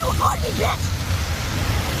 Stop recording me, bitch.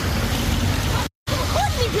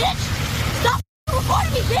 Recording me, bitch. Stop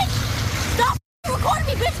recording me, bitch. Stop recording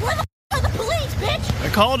me, bitch. Where the are the police, bitch? I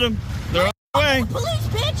called them. They're on their way. The police,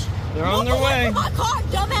 bitch. They're on their way. My car,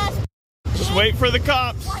 dumbass. Just wait for the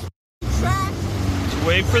cops. Just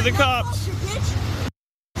wait for the cops.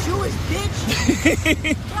 Jewish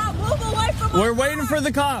bitch. Move away from We're waiting for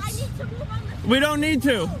the cops. We don't need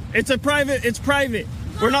to. It's private.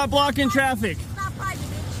 We're not blocking traffic. It's not private,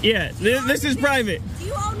 bitch. Yeah, this is private. Do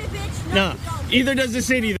you own it, bitch? No, either does the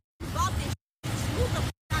city.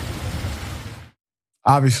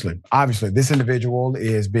 Obviously, this individual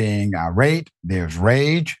is being irate. There's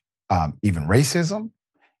rage, even racism,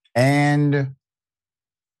 and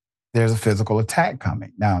there's a physical attack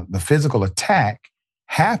coming. Now, the physical attack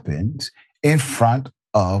happens in front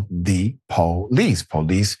of the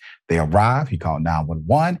police. They arrive. He called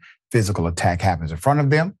 911. Physical attack happens in front of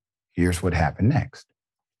them. Here's what happened next.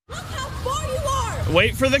 Look how far you are.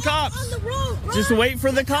 Wait for the cops. On the road, bro. Just wait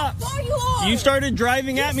for the cops. How far you are. You started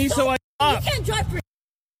driving at me, so I stopped. You can't drive for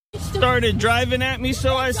Started driving at me,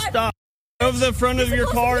 so I stopped. Drove the front of your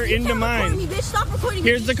car into mine. Stop recording me.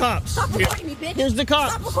 Here's the cops. Stop recording me, bitch. Here's the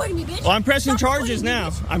cops. Stop recording me, bitch. Well, I'm pressing charges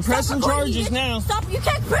now. I'm pressing charges now. Stop. You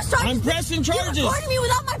can't press charges. I'm pressing charges. You're recording me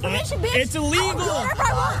without my permission, bitch. It's illegal. I will do whatever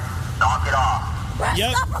I want. Knock it off.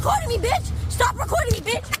 Yep. Stop recording me, bitch. Stop recording me,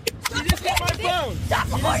 bitch. You just hit my phone. Stop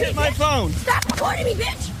You recording just hit my phone. Stop recording me,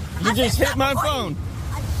 bitch. You just hit my phone.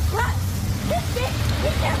 This bitch,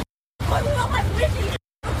 you can't record me without my permission.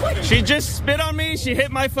 She just spit on me. She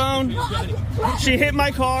hit my phone. She hit my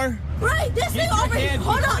car. Right, this thing over here.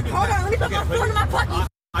 Hold on. Let me put my phone in my pocket.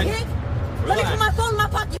 Let me put my phone in my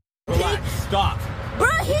pocket. Relax. Stop.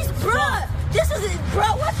 Bruh. This is it, bro.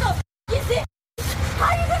 What the is it?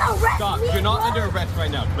 How you gonna arrest Stop. me? You're not bro? under arrest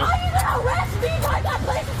right now. No. How you gonna arrest me? Bro, I got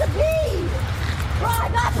places to be. Bro, I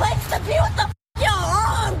got places to be. What the y'all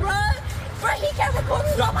on, bro? Bro, he can't record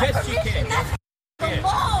me without my Yes, you permission. can. That's the Yes.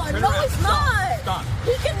 law. Turn No, around. it's Stop. not. Stop.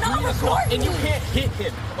 He cannot record me. And you can't hit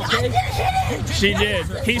him, I okay? didn't hit him. She did.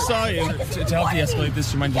 He saw you. To help de-escalate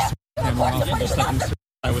this, you mind just turn the camera off and just stepping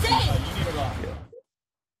with me?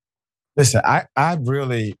 Listen, I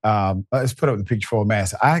really let's put up the picture for a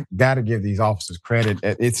mass. I got to give these officers credit.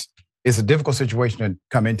 It's a difficult situation to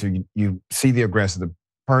come into. You see the aggressor. The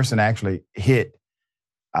person actually hit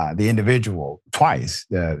the individual twice.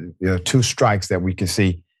 There are 2 strikes that we can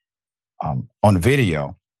see on the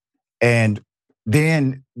video, and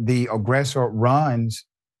then the aggressor runs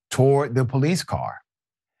toward the police car,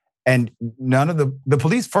 and none of the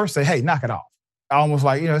police first say, "Hey, knock it off," almost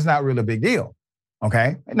like it's not really a big deal.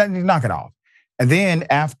 Okay, and then you knock it off. And then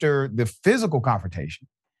after the physical confrontation,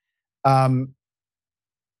 the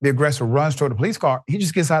aggressor runs toward the police car. He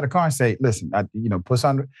just gets out of the car and say, listen, puts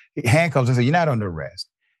on handcuffs and say, you're not under arrest.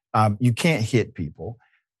 You can't hit people.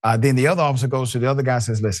 Then the other officer goes to the other guy and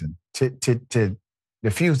says, listen, to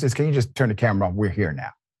diffuse this, can you just turn the camera off? We're here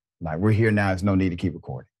now. Like, we're here now. There's no need to keep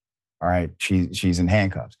recording. All right, she's in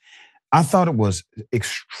handcuffs. I thought it was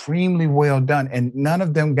extremely well done, and none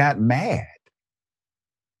of them got mad.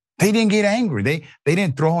 They didn't get angry. They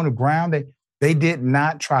didn't throw her on the ground. They did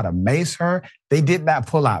not try to mace her. They did not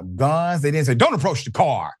pull out guns. They didn't say, don't approach the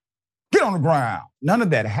car. Get on the ground. None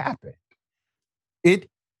of that happened.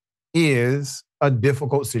 It is a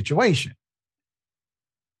difficult situation.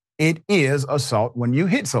 It is assault when you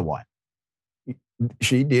hit someone.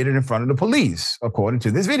 She did it in front of the police, according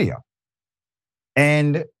to this video.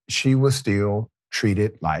 And she was still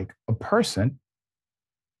treated like a person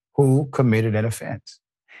who committed an offense.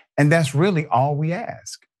 And that's really all we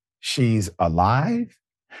ask. She's alive.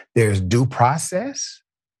 There's due process.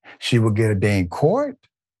 She will get a day in court.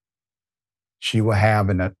 She will have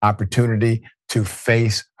an opportunity to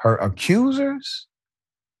face her accusers,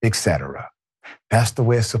 etc. That's the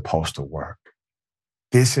way it's supposed to work.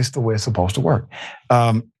 This is the way it's supposed to work.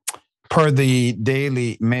 Per the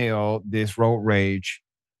Daily Mail, this road rage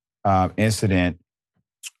incident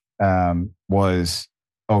was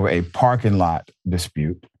over a parking lot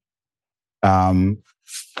dispute.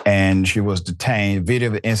 And she was detained. Video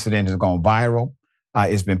of the incident has gone viral.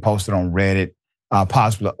 It's been posted on Reddit,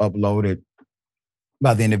 possibly uploaded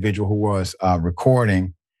by the individual who was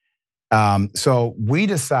recording. So we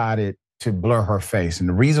decided to blur her face. And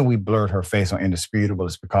the reason we blurred her face on Indisputable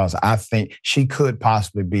is because I think she could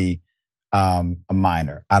possibly be a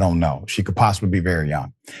minor. I don't know. She could possibly be very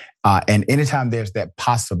young. And anytime there's that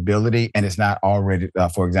possibility and it's not already,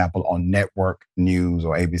 for example, on network news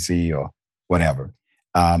or ABC or whatever,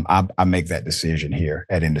 I make that decision here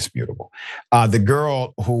at Indisputable. The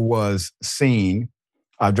girl who was seen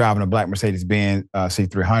driving a black Mercedes-Benz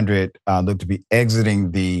C300 looked to be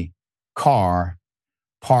exiting the car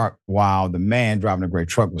parked while the man driving a gray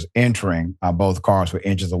truck was entering. Both cars were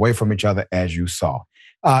inches away from each other, as you saw.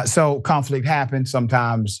 So conflict happens.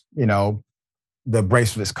 Sometimes, the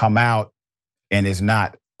bracelets come out and it's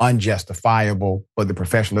not unjustifiable, but the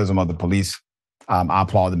professionalism of the police, I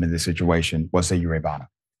applaud them in this situation. What say you, Rayvana?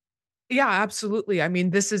 Yeah, absolutely. I mean,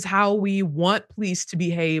 this is how we want police to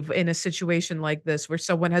behave in a situation like this, where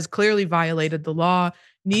someone has clearly violated the law,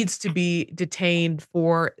 needs to be detained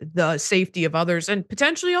for the safety of others and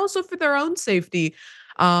potentially also for their own safety,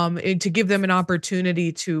 and to give them an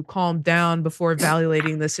opportunity to calm down before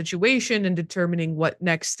evaluating the situation and determining what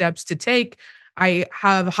next steps to take. I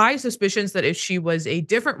have high suspicions that if she was a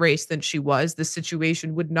different race than she was, the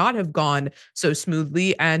situation would not have gone so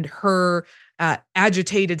smoothly, and her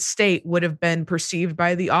agitated state would have been perceived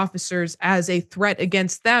by the officers as a threat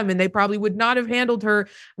against them, and they probably would not have handled her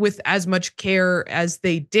with as much care as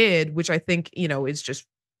they did, which I think, is just,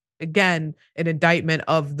 again, an indictment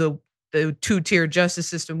of the two-tier justice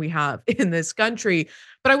system we have in this country.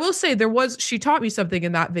 But I will say she taught me something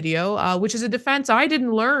in that video, which is a defense I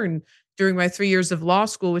didn't learn during my 3 years of law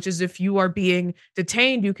school, which is if you are being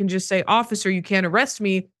detained, you can just say, officer, you can't arrest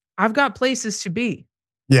me. I've got places to be.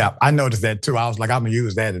 Yeah, I noticed that too. I was like, I'm gonna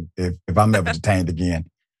use that if I'm ever detained again.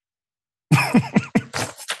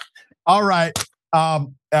 All right.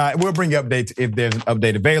 We'll bring you updates if there's an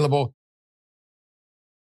update available.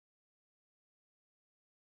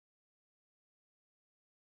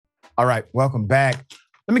 All right, welcome back.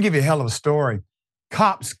 Let me give you a hell of a story.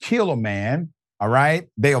 cops kill a man, all right?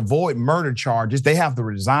 They avoid murder charges. They have to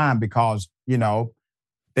resign because,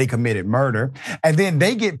 they committed murder. And then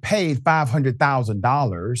they get paid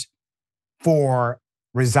 $500,000 for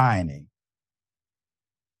resigning.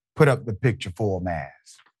 Put up the picture full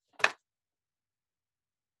mass.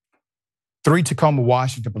 3 Tacoma,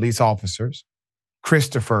 Washington police officers,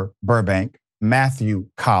 Christopher Burbank, Matthew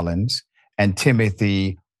Collins, and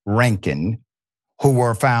Timothy Rankin, who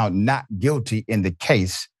were found not guilty in the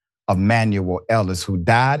case of Manuel Ellis, who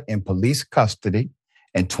died in police custody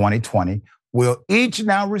in 2020, will each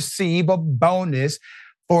now receive a bonus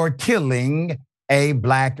for killing a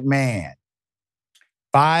black man.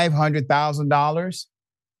 $500,000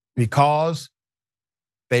 because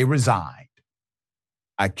they resigned.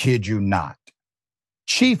 I kid you not.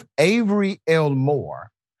 Chief Avery L.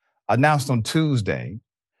 Moore announced on Tuesday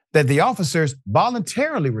that the officers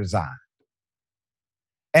voluntarily resigned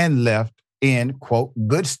and left in, quote,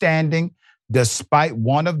 good standing, despite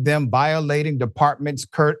one of them violating department's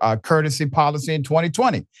courtesy policy in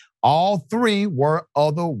 2020. All 3 were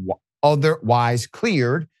otherwise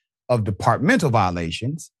cleared of departmental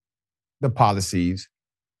violations, the policies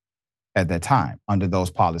at that time, under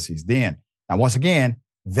those policies then. Now, once again,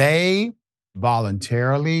 they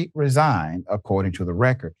voluntarily resigned, according to the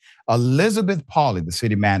record. Elizabeth Pauley, the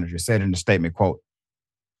city manager, said in a statement, quote,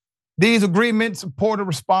 these agreements support a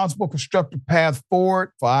responsible, constructive path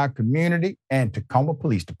forward for our community and Tacoma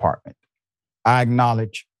Police Department. I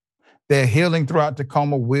acknowledge that healing throughout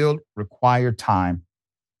Tacoma will require time,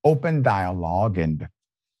 open dialogue, and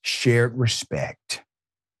shared respect.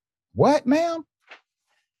 What, ma'am?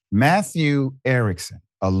 Matthew Erickson,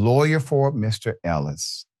 a lawyer for Mr.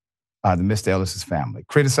 Ellis, the Mr. Ellis's family,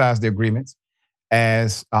 criticized the agreements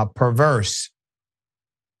as perverse.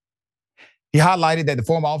 He highlighted that the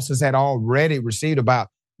former officers had already received about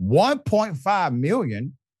 $1.5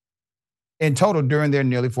 million in total during their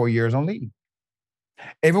nearly 4 years on leave.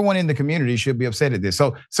 Everyone in the community should be upset at this.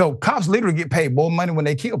 So cops literally get paid more money when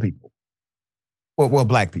they kill people. Well,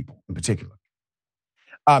 black people in particular.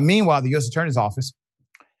 Meanwhile, the U.S. Attorney's Office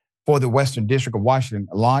for the Western District of Washington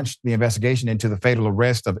launched the investigation into the fatal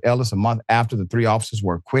arrest of Ellis a month after the 3 officers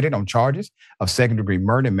were acquitted on charges of second-degree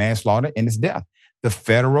murder and manslaughter in his death. The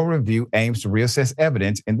federal review aims to reassess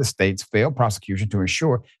evidence in the state's failed prosecution to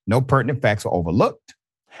ensure no pertinent facts are overlooked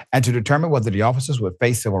and to determine whether the officers would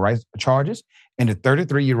face civil rights charges in the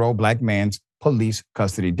 33-year-old black man's police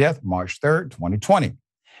custody death, March 3rd, 2020.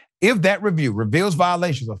 If that review reveals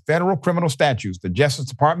violations of federal criminal statutes, the Justice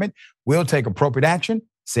Department will take appropriate action,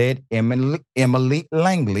 said Emily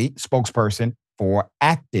Langley, spokesperson for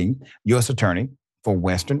acting U.S. Attorney for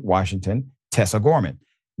Western Washington, Tessa Gorman.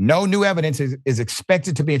 No new evidence is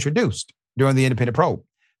expected to be introduced during the independent probe.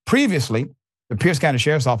 Previously, the Pierce County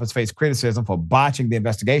Sheriff's Office faced criticism for botching the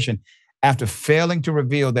investigation after failing to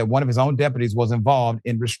reveal that one of his own deputies was involved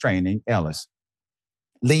in restraining Ellis,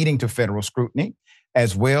 leading to federal scrutiny,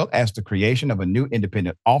 as well as the creation of a new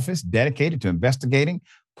independent office dedicated to investigating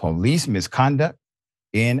police misconduct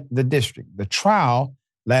in the district. The trial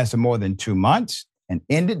lasted more than 2 months and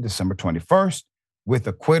ended December 21st with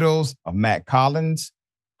acquittals of Matt Collins,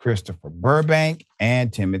 Christopher Burbank,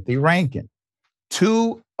 and Timothy Rankin,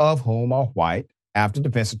 2 of whom are white, after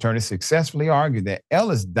defense attorneys successfully argued that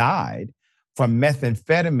Ellis died from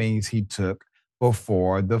methamphetamines he took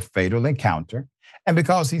before the fatal encounter and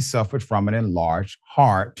because he suffered from an enlarged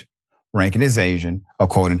heart. Rankin is Asian,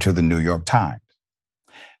 according to the New York Times.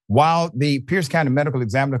 While the Pierce County medical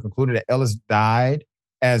examiner concluded that Ellis died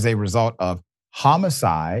as a result of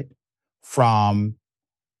homicide from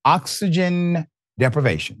oxygen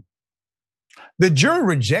deprivation, the jury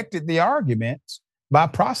rejected the arguments by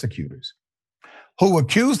prosecutors who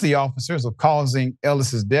accused the officers of causing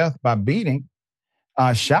Ellis's death by beating,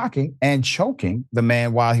 shocking, and choking the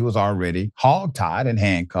man while he was already hogtied and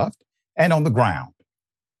handcuffed and on the ground.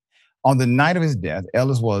 On the night of his death,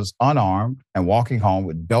 Ellis was unarmed and walking home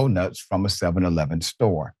with donuts from a 7-Eleven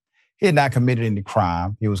store. He had not committed any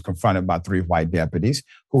crime. He was confronted by 3 white deputies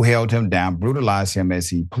who held him down, brutalized him as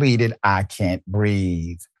he pleaded, "I can't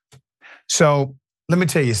breathe." So let me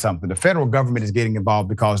tell you something. The federal government is getting involved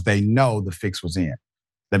because they know the fix was in.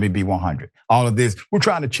 Let me be 100. All of this, we're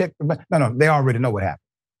trying to check. No, they already know what happened.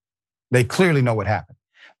 They clearly know what happened.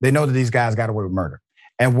 They know that these guys got away with murder.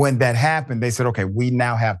 And when that happened, they said, okay, we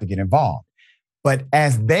now have to get involved. But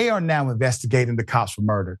as they are now investigating the cops for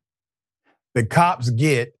murder, the cops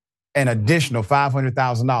get an additional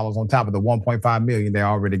 $500,000 on top of the $1.5 million they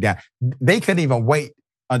already got. They couldn't even wait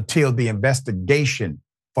until the investigation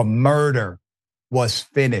for murder was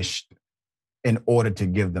finished in order to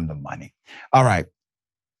give them the money. All right.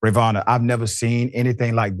 Ravonna, I've never seen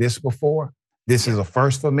anything like this before. This is a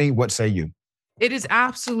first for me. What say you? It is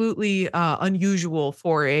absolutely unusual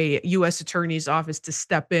for a U.S. attorney's office to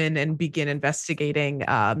step in and begin investigating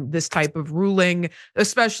this type of ruling,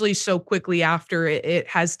 especially so quickly after it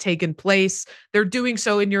has taken place. They're doing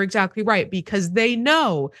so, and you're exactly right, because they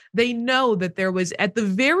know that there was, at the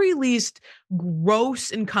very least, gross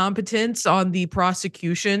incompetence on the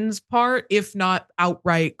prosecution's part, if not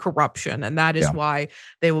outright corruption. And that is why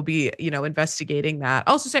they will be, investigating that.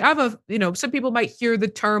 I'll also say, some people might hear the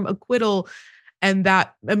term acquittal, and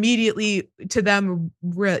that immediately to them,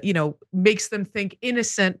 makes them think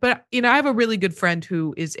innocent. But, I have a really good friend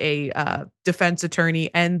who is a defense attorney,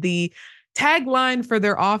 and the tagline for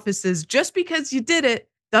their office is, just because you did it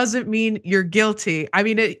doesn't mean you're guilty. I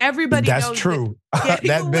mean, everybody knows that's true.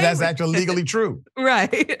 That's actually legally true.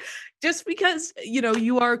 Right. Just because,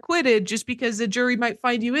 you are acquitted, just because the jury might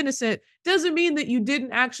find you innocent, doesn't mean that you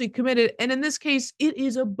didn't actually commit it. And in this case, it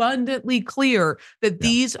is abundantly clear that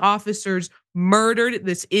these officers murdered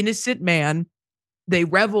this innocent man. They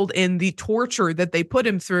reveled in the torture that they put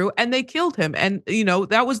him through, and they killed him. And,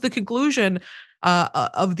 that was the conclusion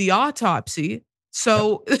of the autopsy.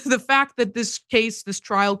 So the fact that this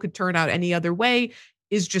trial could turn out any other way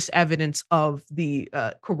is just evidence of the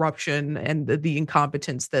corruption and the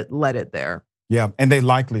incompetence that led it there. Yeah, and they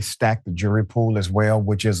likely stacked the jury pool as well,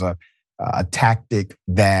 which is a tactic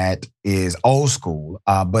that is old school,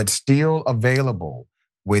 but still available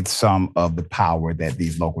with some of the power that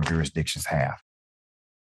these local jurisdictions have.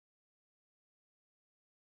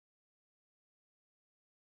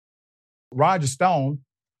 Roger Stone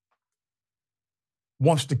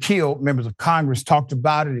wants to kill members of Congress, talked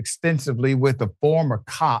about it extensively with a former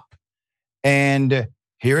cop. And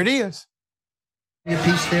here it is. Be a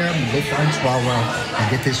piece there, I'm gonna go find Swalwell and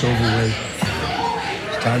get this over with.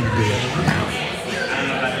 It's time to do it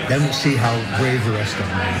now. Then we'll see how brave the rest of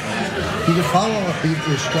them are. Either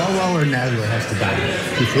Swalwell or Nadler has to die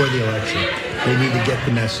before the election. They need to get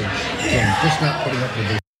the message. And just not putting up with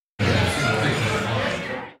this.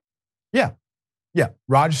 Yeah.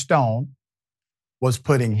 Roger Stone was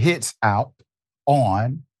putting hits out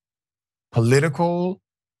on political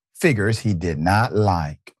figures he did not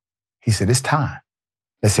like. He said, it's time.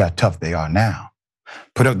 Let's see how tough they are now.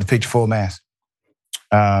 Put up the picture full mass.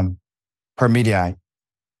 Per Mediaite,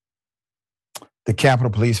 the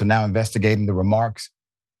Capitol Police are now investigating the remarks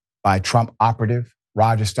by Trump operative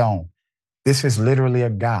Roger Stone. This is literally a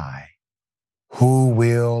guy who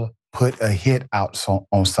will put a hit out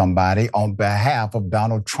on somebody on behalf of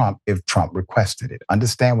Donald Trump if Trump requested it.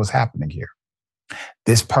 Understand what's happening here.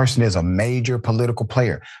 This person is a major political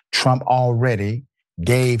player. Trump already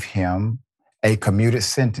gave him a commuted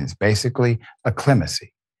sentence, basically a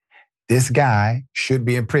clemency. This guy should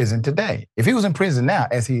be in prison today. If he was in prison now,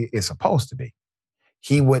 as he is supposed to be,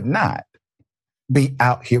 he would not be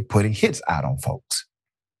out here putting hits out on folks,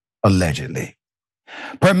 allegedly.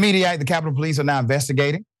 Per Mediaite, the Capitol Police are now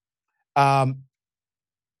investigating.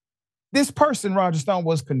 This person, Roger Stone,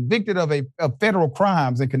 was convicted of federal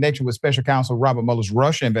crimes in connection with Special Counsel Robert Mueller's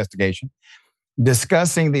Russia investigation,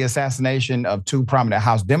 discussing the assassination of two prominent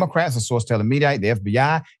House Democrats. A source telling Mediaite the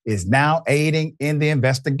FBI is now aiding in the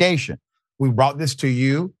investigation. We brought this to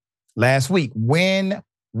you last week. When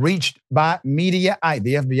reached by Mediaite,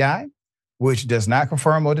 the FBI, which does not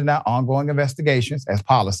confirm or deny ongoing investigations as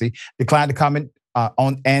policy, declined to comment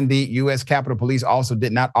on, and the U.S. Capitol Police also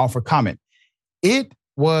did not offer comment. It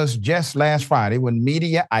was just last Friday when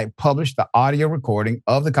Mediaite published the audio recording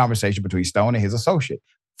of the conversation between Stone and his associate,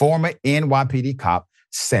 former NYPD cop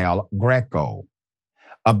Sal Greco,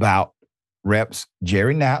 about Reps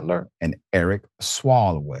Jerry Nadler and Eric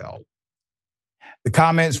Swalwell. The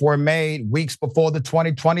comments were made weeks before the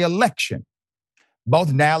 2020 election. Both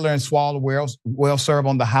Nadler and Swalwell serve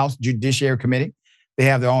on the House Judiciary Committee. They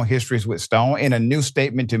have their own histories with Stone. In a new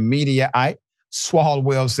statement to Mediaite,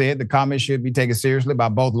 Swalwell said the comments should be taken seriously by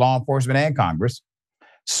both law enforcement and Congress.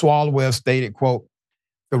 Swalwell stated, quote,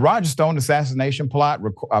 the Roger Stone assassination plot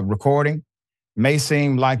recording may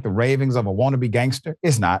seem like the ravings of a wannabe gangster.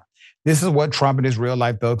 It's not. This is what Trump and his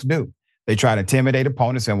real-life thugs do. They try to intimidate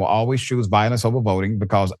opponents and will always choose violence over voting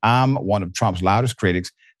because I'm one of Trump's loudest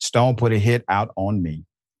critics. Stone put a hit out on me,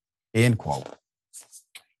 end quote.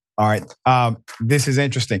 All right, this is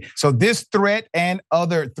interesting. So this threat and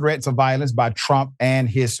other threats of violence by Trump and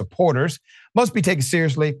his supporters must be taken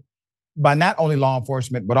seriously by not only law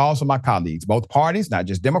enforcement, but also my colleagues. Both parties, not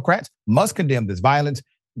just Democrats, must condemn this violence.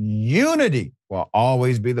 Unity will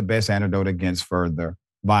always be the best antidote against further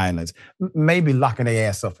violence. Maybe locking their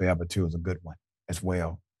ass up forever, too, is a good one as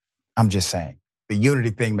well. I'm just saying. The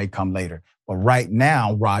unity thing may come later, But right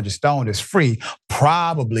now, Roger Stone is free,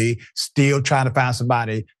 probably still trying to find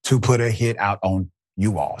somebody to put a hit out on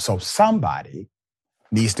you all. So somebody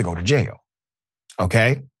needs to go to jail,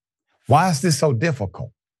 okay? Why is this so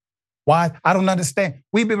difficult? Why? I don't understand.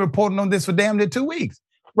 We've been reporting on this for damn near 2 weeks.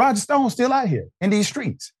 Roger Stone's still out here in these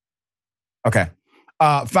streets. Okay.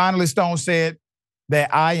 Finally, Stone said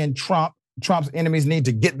that I and Trump's enemies need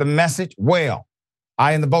to get the message. Well,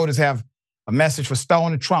 I and the voters have a message for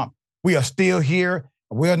Stone and Trump. We are still here.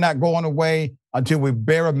 We're not going away until we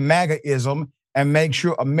bury MAGA-ism and make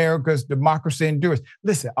sure America's democracy endures.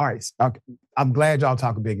 Listen, all right, I'm glad y'all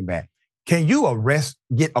talking big and bad. Can you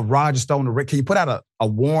get a Roger Stone arrest? Can you put out a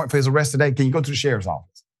warrant for his arrest today? Can you go to the sheriff's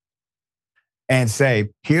office and say,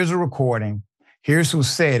 here's a recording, here's who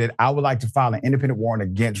said it, I would like to file an independent warrant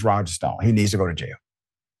against Roger Stone. He needs to go to jail.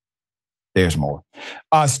 There's more.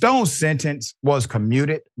 Stone's sentence was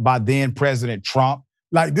commuted by then President Trump.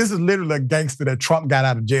 Like, this is literally a gangster that Trump got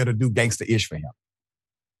out of jail to do gangster-ish for him.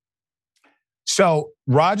 So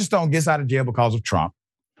Roger Stone gets out of jail because of Trump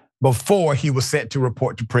before he was set to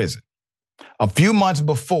report to prison. A few months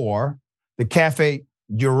before the Cafe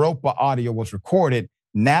Europa audio was recorded,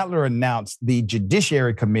 Nadler announced the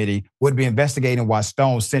Judiciary Committee would be investigating why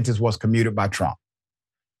Stone's sentence was commuted by Trump.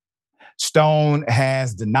 Stone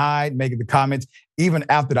has denied making the comments even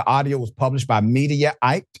after the audio was published by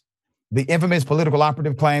Mediaite. The infamous political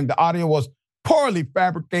operative claimed the audio was poorly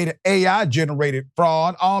fabricated AI-generated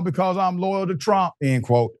fraud, all because I'm loyal to Trump, end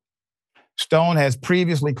quote. Stone has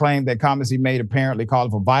previously claimed that comments he made apparently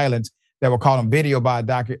calling for violence that were caught on video by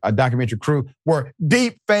a documentary crew were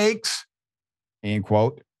deep fakes, end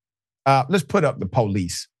quote. Let's put up the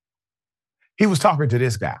police. He was talking to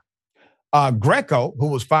this guy. Greco, who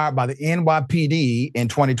was fired by the NYPD in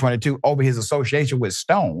 2022 over his association with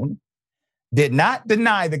Stone, did not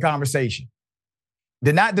deny the conversation.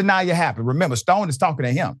 Did not deny it happened. Remember, Stone is talking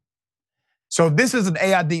to him. So this is an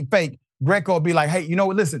AI deep fake. Greco will be like, hey, you know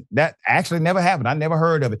what, listen, that actually never happened. I never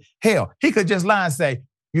heard of it. Hell, he could just lie and say,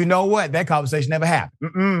 you know what, that conversation never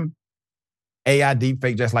happened. AI deep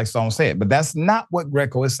fake, just like Stone said. But that's not what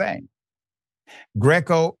Greco is saying.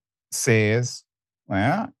 Greco says,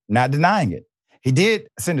 well, not denying it. He did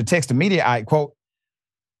send a text to Mediaite, quote,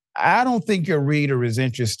 I don't think your reader is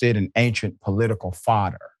interested in ancient political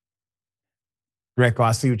fodder. Greco,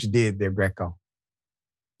 I see what you did there, Greco.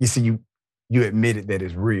 You see, you admitted that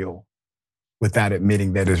it's real without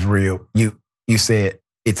admitting that it's real. You said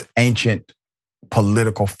it's ancient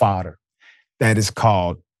political fodder. That is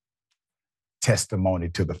called testimony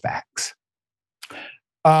to the facts.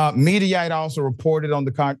 Mediaite also reported on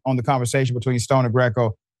the conversation between Stone and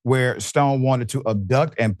Greco, where Stone wanted to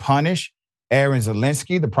abduct and punish Aaron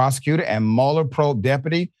Zelinsky, the prosecutor, and Mueller probe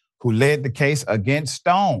deputy who led the case against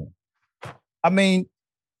Stone. I mean,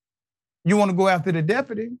 you want to go after the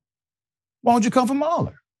deputy? Why don't you come for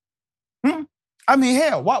Mueller? I mean,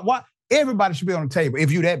 hell, why? Everybody should be on the table.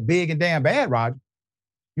 If you that big and damn bad, Roger,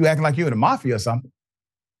 you acting like you're in the mafia or something.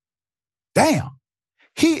 Damn,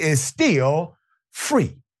 he is still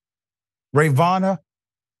free. Ravana,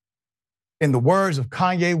 in the words of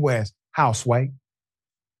Kanye West, how, Sway?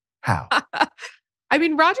 How? I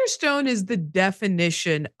mean, Roger Stone is the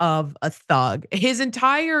definition of a thug. His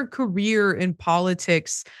entire career in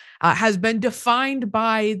politics has been defined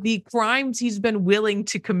by the crimes he's been willing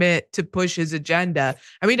to commit to push his agenda.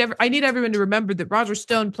 I mean, I need everyone to remember that Roger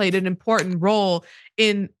Stone played an important role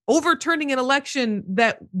in overturning an election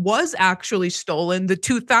that was actually stolen, the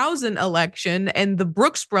 2000 election and the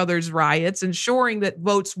Brooks Brothers riots, ensuring that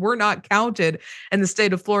votes were not counted in the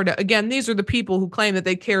state of Florida. Again, these are the people who claim that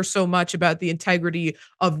they care so much about the integrity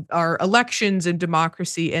of our elections and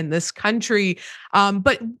democracy in this country.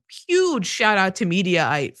 But huge shout out to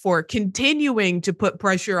Mediaite for continuing to put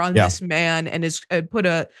pressure on this man and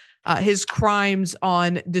his crimes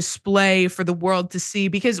on display for the world to see,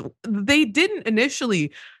 because they didn't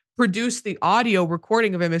initially produce the audio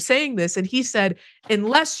recording of him as saying this. And he said,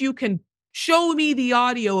 unless you can show me the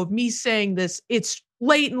audio of me saying this, it's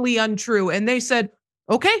blatantly untrue. And they said,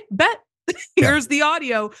 okay, bet. Here's the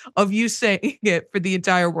audio of you saying it for the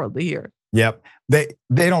entire world to hear. Yep. They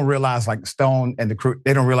don't realize, like Stone and the crew,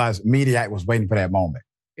 they don't realize Mediaite was waiting for that moment.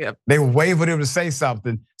 Yep. They were waiting for them to say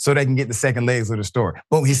something so they can get the second legs of the story.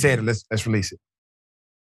 Boom, he said it, let's release it.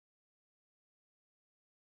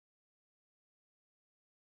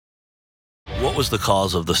 What was the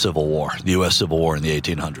cause of the Civil War, the U.S. Civil War in the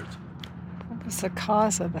 1800s? What was the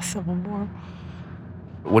cause of the Civil War?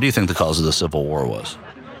 What do you think the cause of the Civil War was?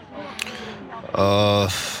 I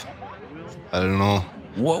don't know.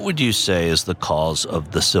 What would you say is the cause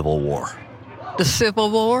of the Civil War? The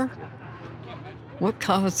Civil War? What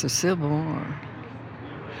caused the Civil War?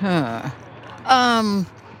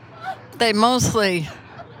 They mostly,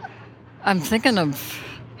 I'm thinking of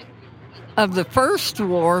the first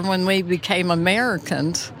war when we became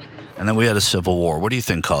Americans. And then we had a civil war. What do you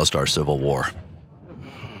think caused our civil war?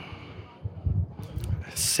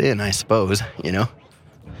 Sin, I suppose, you know.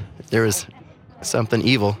 There was something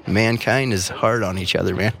evil. Mankind is hard on each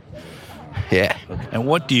other, man. Yeah. And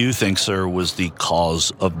what do you think, sir, was the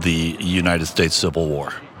cause of the United States Civil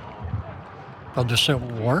War? Of the Civil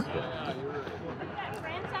War?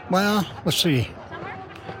 Well, let's see.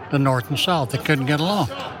 The North and South, they couldn't get along.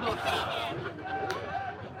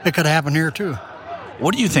 It could happen here, too.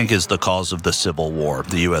 What do you think is the cause of the Civil War,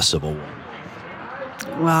 the U.S. Civil War?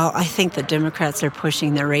 Well, I think the Democrats are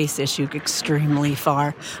pushing the race issue extremely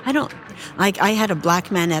far. I had a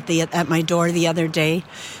black man at my door the other day.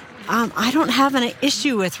 I don't have an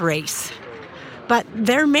issue with race, but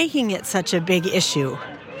they're making it such a big issue.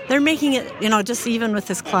 They're making it, just even with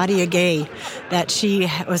this Claudia Gay, that she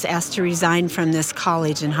was asked to resign from this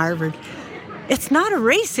college in Harvard. It's not a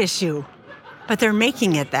race issue, but they're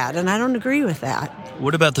making it that, and I don't agree with that.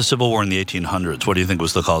 What about the Civil War in the 1800s? What do you think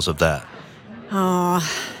was the cause of that? Oh,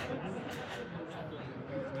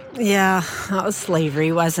 yeah, that was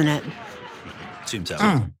slavery, wasn't it? Seems that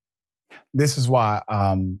way. This is why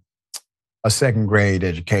a second grade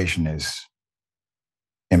education is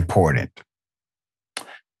important.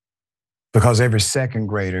 Because every second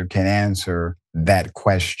grader can answer that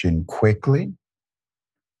question quickly.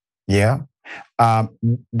 Yeah.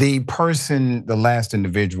 The last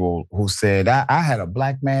individual who said, I had a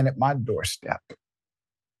black man at my doorstep.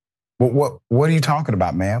 What are you talking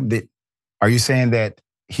about, ma'am? Are you saying that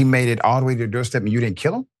he made it all the way to your doorstep and you didn't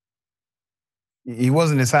kill him? He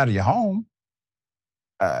wasn't inside of your home.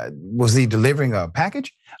 Was he delivering a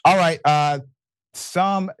package? All right.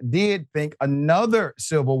 Some did think another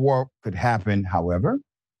civil war could happen, however.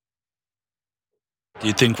 Do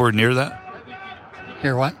you think we're near that?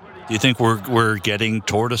 Near what? Do you think we're getting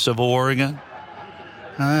toward a civil war again?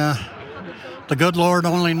 The good Lord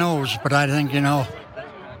only knows, but I think,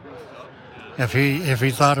 if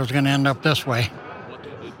he thought it was going to end up this way,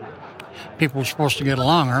 people are supposed to get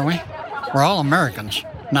along, aren't we? We're all Americans,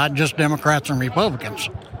 not just Democrats and Republicans.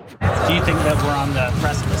 Do you think that we're on the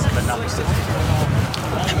precipice of another civil war?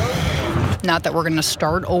 Not that we're going to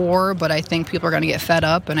start a war, but I think people are going to get fed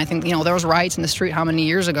up. And I think, there was riots in the street how many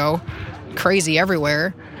years ago? Crazy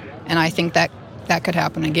everywhere. And I think that could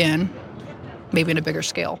happen again, maybe on a bigger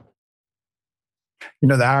scale.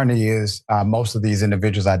 The irony is most of these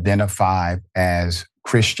individuals identify as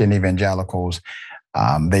Christian evangelicals.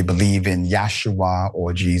 They believe in Yeshua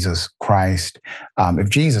or Jesus Christ. If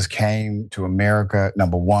Jesus came to America,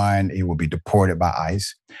 number one, he would be deported by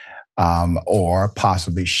ICE or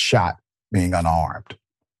possibly shot being unarmed.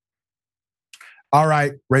 All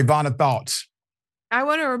right, Rayvana, thoughts? I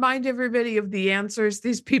want to remind everybody of the answers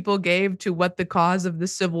these people gave to what the cause of the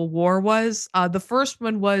Civil War was. The first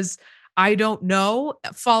one was, I don't know,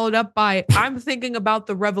 followed up by, I'm thinking about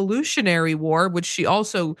the Revolutionary War, which she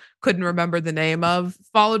also couldn't remember the name of,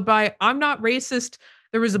 followed by, I'm not racist,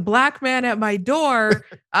 there was a black man at my door,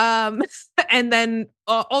 and then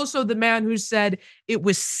also the man who said it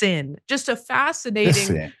was sin. Just a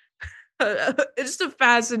fascinating... It's just a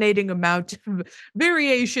fascinating amount of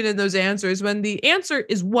variation in those answers. When the answer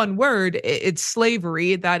is one word, it's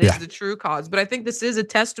slavery. That is the true cause. But I think this is a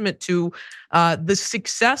testament to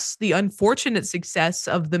the unfortunate success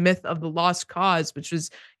of the myth of the lost cause, which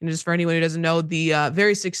was, just for anyone who doesn't know, the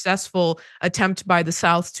very successful attempt by the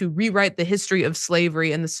South to rewrite the history of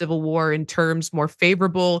slavery and the Civil War in terms more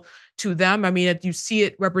favorable to them. I mean, you see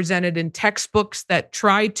it represented in textbooks that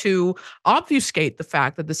try to obfuscate the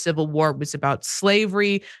fact that the Civil War was about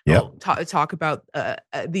slavery. Yep. Talk about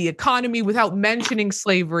the economy without mentioning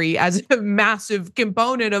slavery as a massive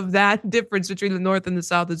component of that difference between the North and the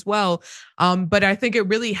South as well. But I think it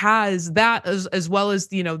really has that as well as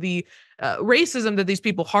the racism that these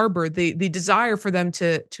people harbor, the desire for them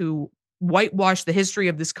to whitewash the history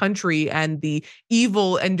of this country and the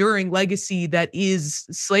evil enduring legacy that is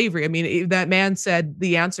slavery. I mean, that man said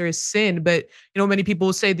the answer is sin, but many people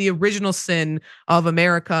will say the original sin of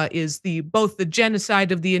America is both the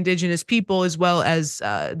genocide of the indigenous people as well as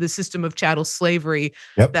the system of chattel slavery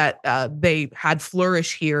that they had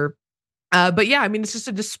flourish here. But yeah, I mean, it's just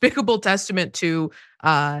a despicable testament to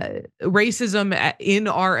racism in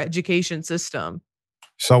our education system.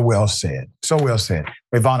 So well said. So well said.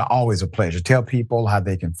 Rayvana, always a pleasure. Tell people how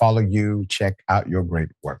they can follow you, check out your great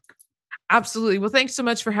work. Absolutely. Well, thanks so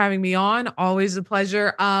much for having me on. Always a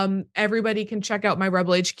pleasure. Everybody can check out my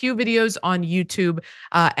Rebel HQ videos on YouTube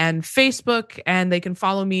and Facebook, and they can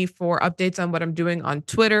follow me for updates on what I'm doing on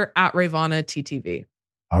Twitter at Rayvana TTV.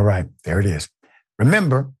 All right, there it is.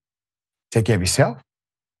 Remember, take care of yourself,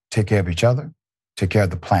 take care of each other, take care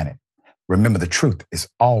of the planet. Remember, the truth is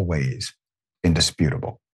always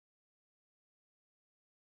indisputable.